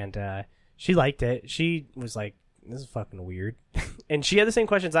 And she liked it. She was like, this is fucking weird. And she had the same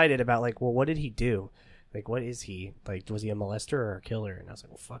questions I did about, like, well, what did he do? Like, what is he? Like, was he a molester or a killer? And I was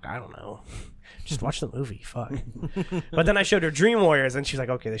like, well, fuck, I don't know. Just watch the movie. Fuck. But then I showed her Dream Warriors, and she's like,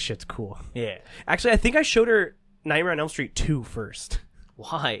 okay, this shit's cool. Yeah. Actually, I think I showed her Nightmare on Elm Street 2 first.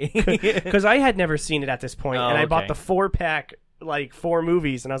 Why? Because I had never seen it at this point, and I bought the 4-pack, like 4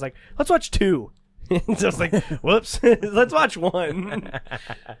 movies, and I was like, let's watch 2. So I was like, whoops, let's watch 1.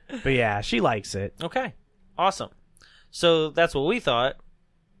 But yeah, she likes it. Okay. Awesome. So that's what we thought.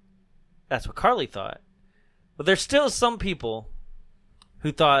 That's what Carly thought. But there's still some people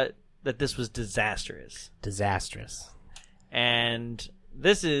who thought that this was disastrous. Disastrous. And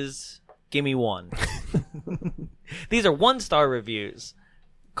this is Gimme One. These are 1-star reviews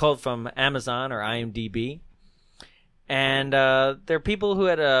called from Amazon or IMDb. And they're people who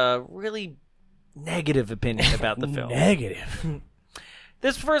had a really negative opinion about the film. Negative.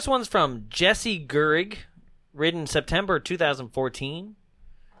 This first one's from Jesse Gehrig, written September 2014.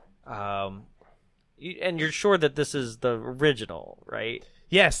 And you're sure that this is the original, right?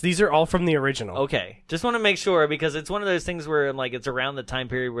 Yes, these are all from the original. Okay. Just want to make sure, because it's one of those things where like it's around the time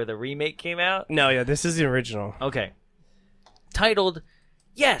period where the remake came out. No, yeah, this is the original. Okay. Titled,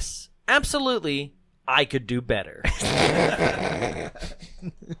 Yes, Absolutely, I Could Do Better.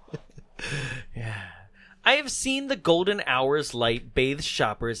 Yeah. I have seen the golden hour's light bathe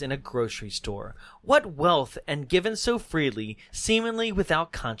shoppers in a grocery store. What wealth, and given so freely, seemingly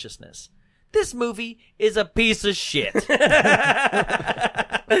without consciousness. This movie is a piece of shit.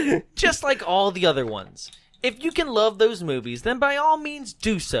 Just like all the other ones. If you can love those movies, then by all means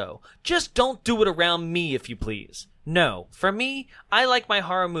do so. Just don't do it around me, if you please. No, for me, I like my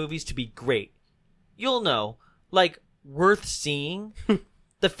horror movies to be great. You'll know, like, worth seeing.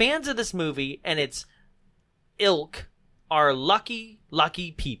 The fans of this movie and its ilk are lucky,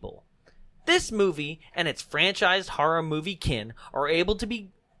 lucky people. This movie and its franchised horror movie kin are able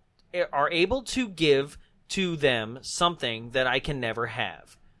to give to them something that I can never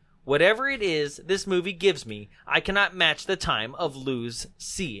have. Whatever it is this movie gives me, I cannot match the time of lose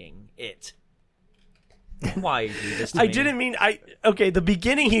seeing it. Why do this to me? I didn't mean okay, the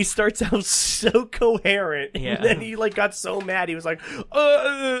beginning he starts out so coherent, Yeah. and then he like got so mad he was like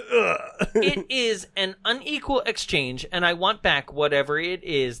It is an unequal exchange, and I want back whatever it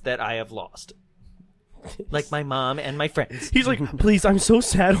is that I have lost. Like my mom and my friends. He's like, please, I'm so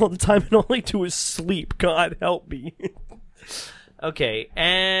sad all the time and all I do is sleep. God help me. Okay,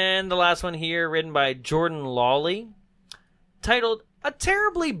 and the last one here, written by Jordan Lawley, titled A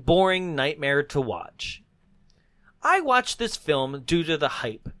Terribly Boring Nightmare to Watch. I watched this film due to the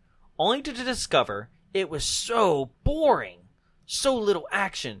hype, only to discover it was so boring. So little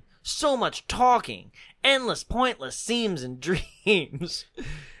action, so much talking, endless pointless scenes and dreams.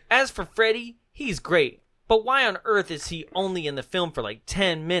 As for Freddy, he's great, but why on earth is he only in the film for like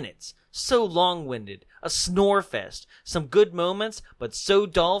 10 minutes? So long-winded, a snore fest, some good moments, but so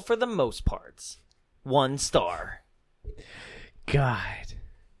dull for the most parts. 1 star. God.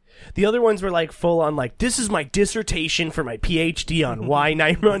 The other ones were like full on like, this is my dissertation for my PhD on why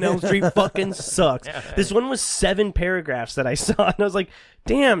Nightmare on Elm Street fucking sucks. This one was 7 paragraphs that I saw, and I was like,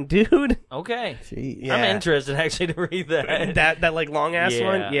 damn, dude. Okay. Jeez. Yeah. I'm interested actually to read that. That like long ass Yeah.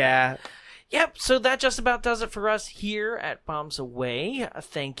 one? Yeah. Yep, so that just about does it for us here at Bombs Away.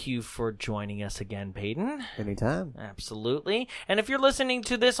 Thank you for joining us again, Peyton. Anytime. Absolutely. And if you're listening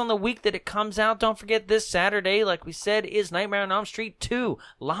to this on the week that it comes out, don't forget this Saturday, like we said, is Nightmare on Elm Street 2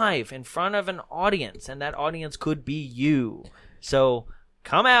 live in front of an audience, and that audience could be you. So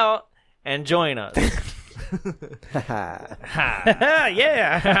come out and join us.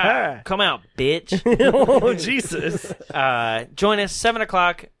 Yeah. Come out, bitch. Oh, Jesus. Join us 7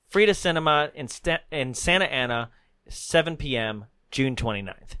 o'clock, Frida Cinema in Santa Ana, 7 p.m., June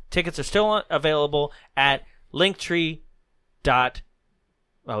 29th. Tickets are still available at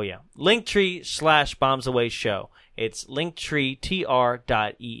Linktree/Bombs Show. It's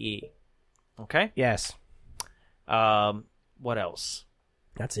linktreetr.ee. Okay? Yes. What else?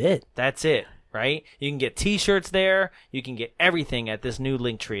 That's it. That's it, right? You can get t-shirts there. You can get everything at this new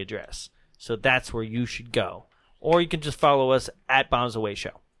Linktree address. So that's where you should go. Or you can just follow us at Bombs Away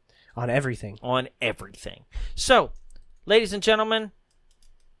Show. On everything. On everything. So, ladies and gentlemen,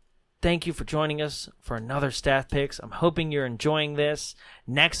 thank you for joining us for another Staff Picks. I'm hoping you're enjoying this.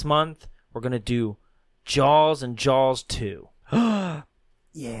 Next month, we're going to do Jaws and Jaws 2.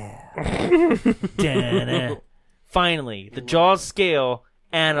 Yeah. Da-na. Finally, the Jaws scale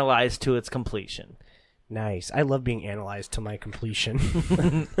analyzed to its completion. Nice. I love being analyzed to my completion.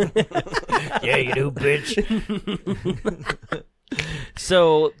 Yeah, you do, bitch.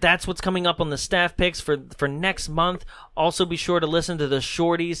 So that's what's coming up on the Staff Picks for next month. Also, be sure to listen to the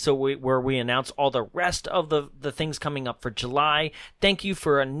shorties where we announce all the rest of the things coming up for July. Thank you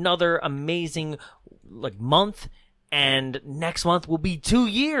for another amazing month. And next month will be 2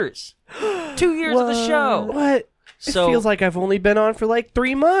 years. 2 years of the show. What? So, it feels like I've only been on for like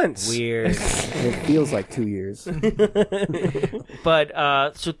 3 months. Weird. It feels like 2 years.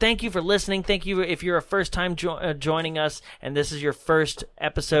 But so thank you for listening. Thank you if you're a first time joining us and this is your first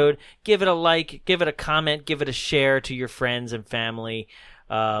episode. Give it a like, give it a comment, give it a share to your friends and family.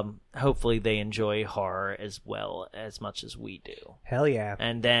 Hopefully they enjoy horror as well as much as we do. Hell yeah.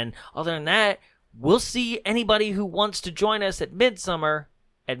 And then other than that, we'll see anybody who wants to join us at Midsummer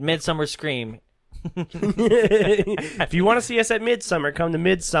Scream. If you want to see us at Midsummer, come to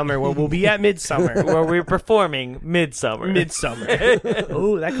Midsummer, where we'll be at Midsummer. Where we're performing Midsummer.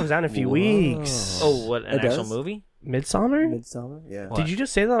 Oh, that comes out in a few weeks. Oh, what, an It actual does? movie? Midsummer? Midsummer? Yeah. What? Did you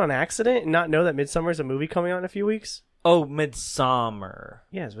just say that on accident and not know that Midsummer is a movie coming out in a few weeks? Oh, Midsummer.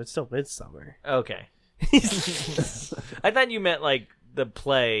 Yes, but still Midsummer. Okay. I thought you meant like the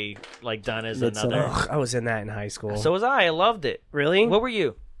play, like done as Midsummer. another. Ugh, I was in that in high school. So was I. I loved it. Really? What were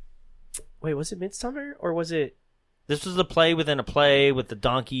you? Wait, was it Midsummer or was it? This was the play within a play with the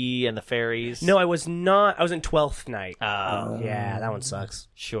donkey and the fairies. No, I was not. I was in 12th Night. Oh, Yeah, that one sucks.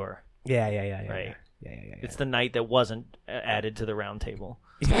 sure. Yeah. Right. Yeah. It's the night that wasn't added to the round table.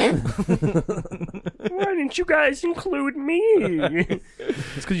 Why didn't you guys include me? It's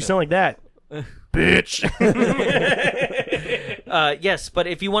because you sound like that. Bitch. Yes, but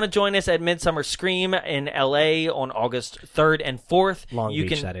if you want to join us at Midsummer Scream in LA on August 3rd and 4th, Long you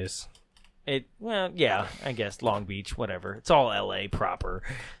Beach, can. that is. Well, yeah, I guess Long Beach, whatever. It's all LA proper.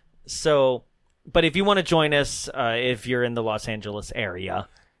 So, but if you want to join us, if you're in the Los Angeles area,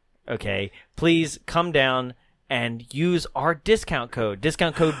 okay, please come down and use our discount code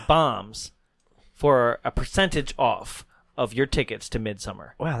BOMBS, for a percentage off of your tickets to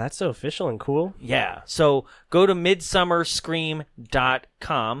Midsummer. Wow, that's so official and cool. Yeah. So go to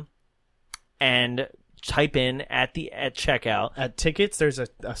midsummerscream.com and type in at checkout. At tickets, there's a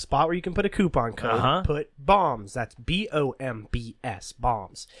spot where you can put a coupon code. Uh-huh. Put BOMBS. That's BOMBS.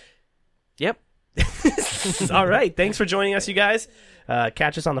 BOMBS. Yep. All right. Thanks for joining us, you guys.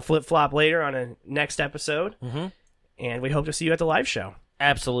 Catch us on the Flip Flop later on a next episode. Mm-hmm. And we hope to see you at the live show.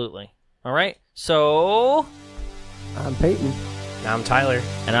 Absolutely. All right. So, I'm Peyton. I'm Tyler.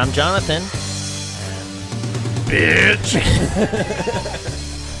 and I'm Jonathan. bitch.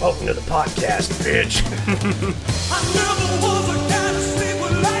 Welcome to the podcast, bitch. I never was a guy to sleep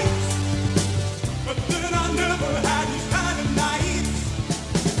with lights, but then I never had these kind of nights.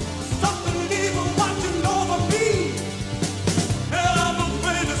 Something evil watching over me, and I'm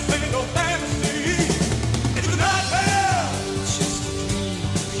afraid this ain't no fantasy. It's a nightmare. It's just a dream.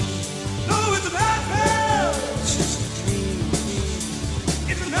 No, it's a nightmare. It's just a dream.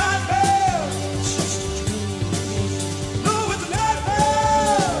 It's a nightmare. It's just a dream. No, it's a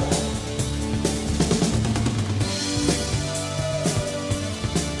nightmare.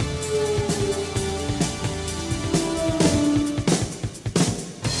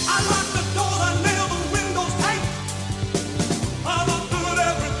 I locked the doors, I nailed the windows tight. I thought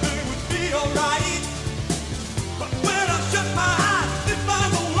everything would be alright. But when I shut my eyes, it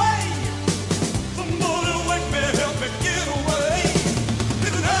finds a way. Somebody wake me, help me get away.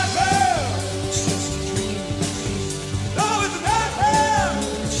 It's a nightmare. It's just a dream. No, it's a nightmare.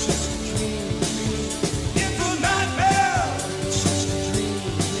 It's just a dream. It's a nightmare. It's just a dream.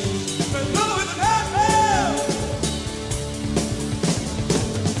 No, it's a nightmare.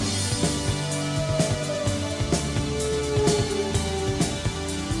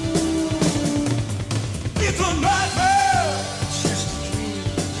 It's a nightmare. It's just a dream.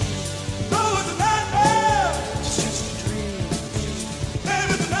 No, it's a nightmare. It's just a dream.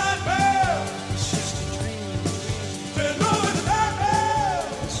 And it's a nightmare. It's just a dream. And no, it's a nightmare.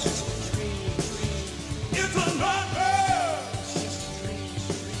 It's just a dream. It's a nightmare. It's just a dream.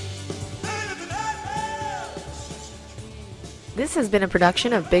 And it's a nightmare. This has been a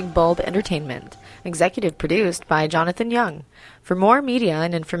production of Big Bulb Entertainment, executive produced by Jonathan Young. For more media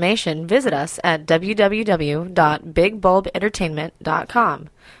and information, visit us at www.bigbulbentertainment.com.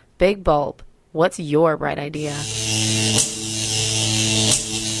 Big Bulb, what's your bright idea?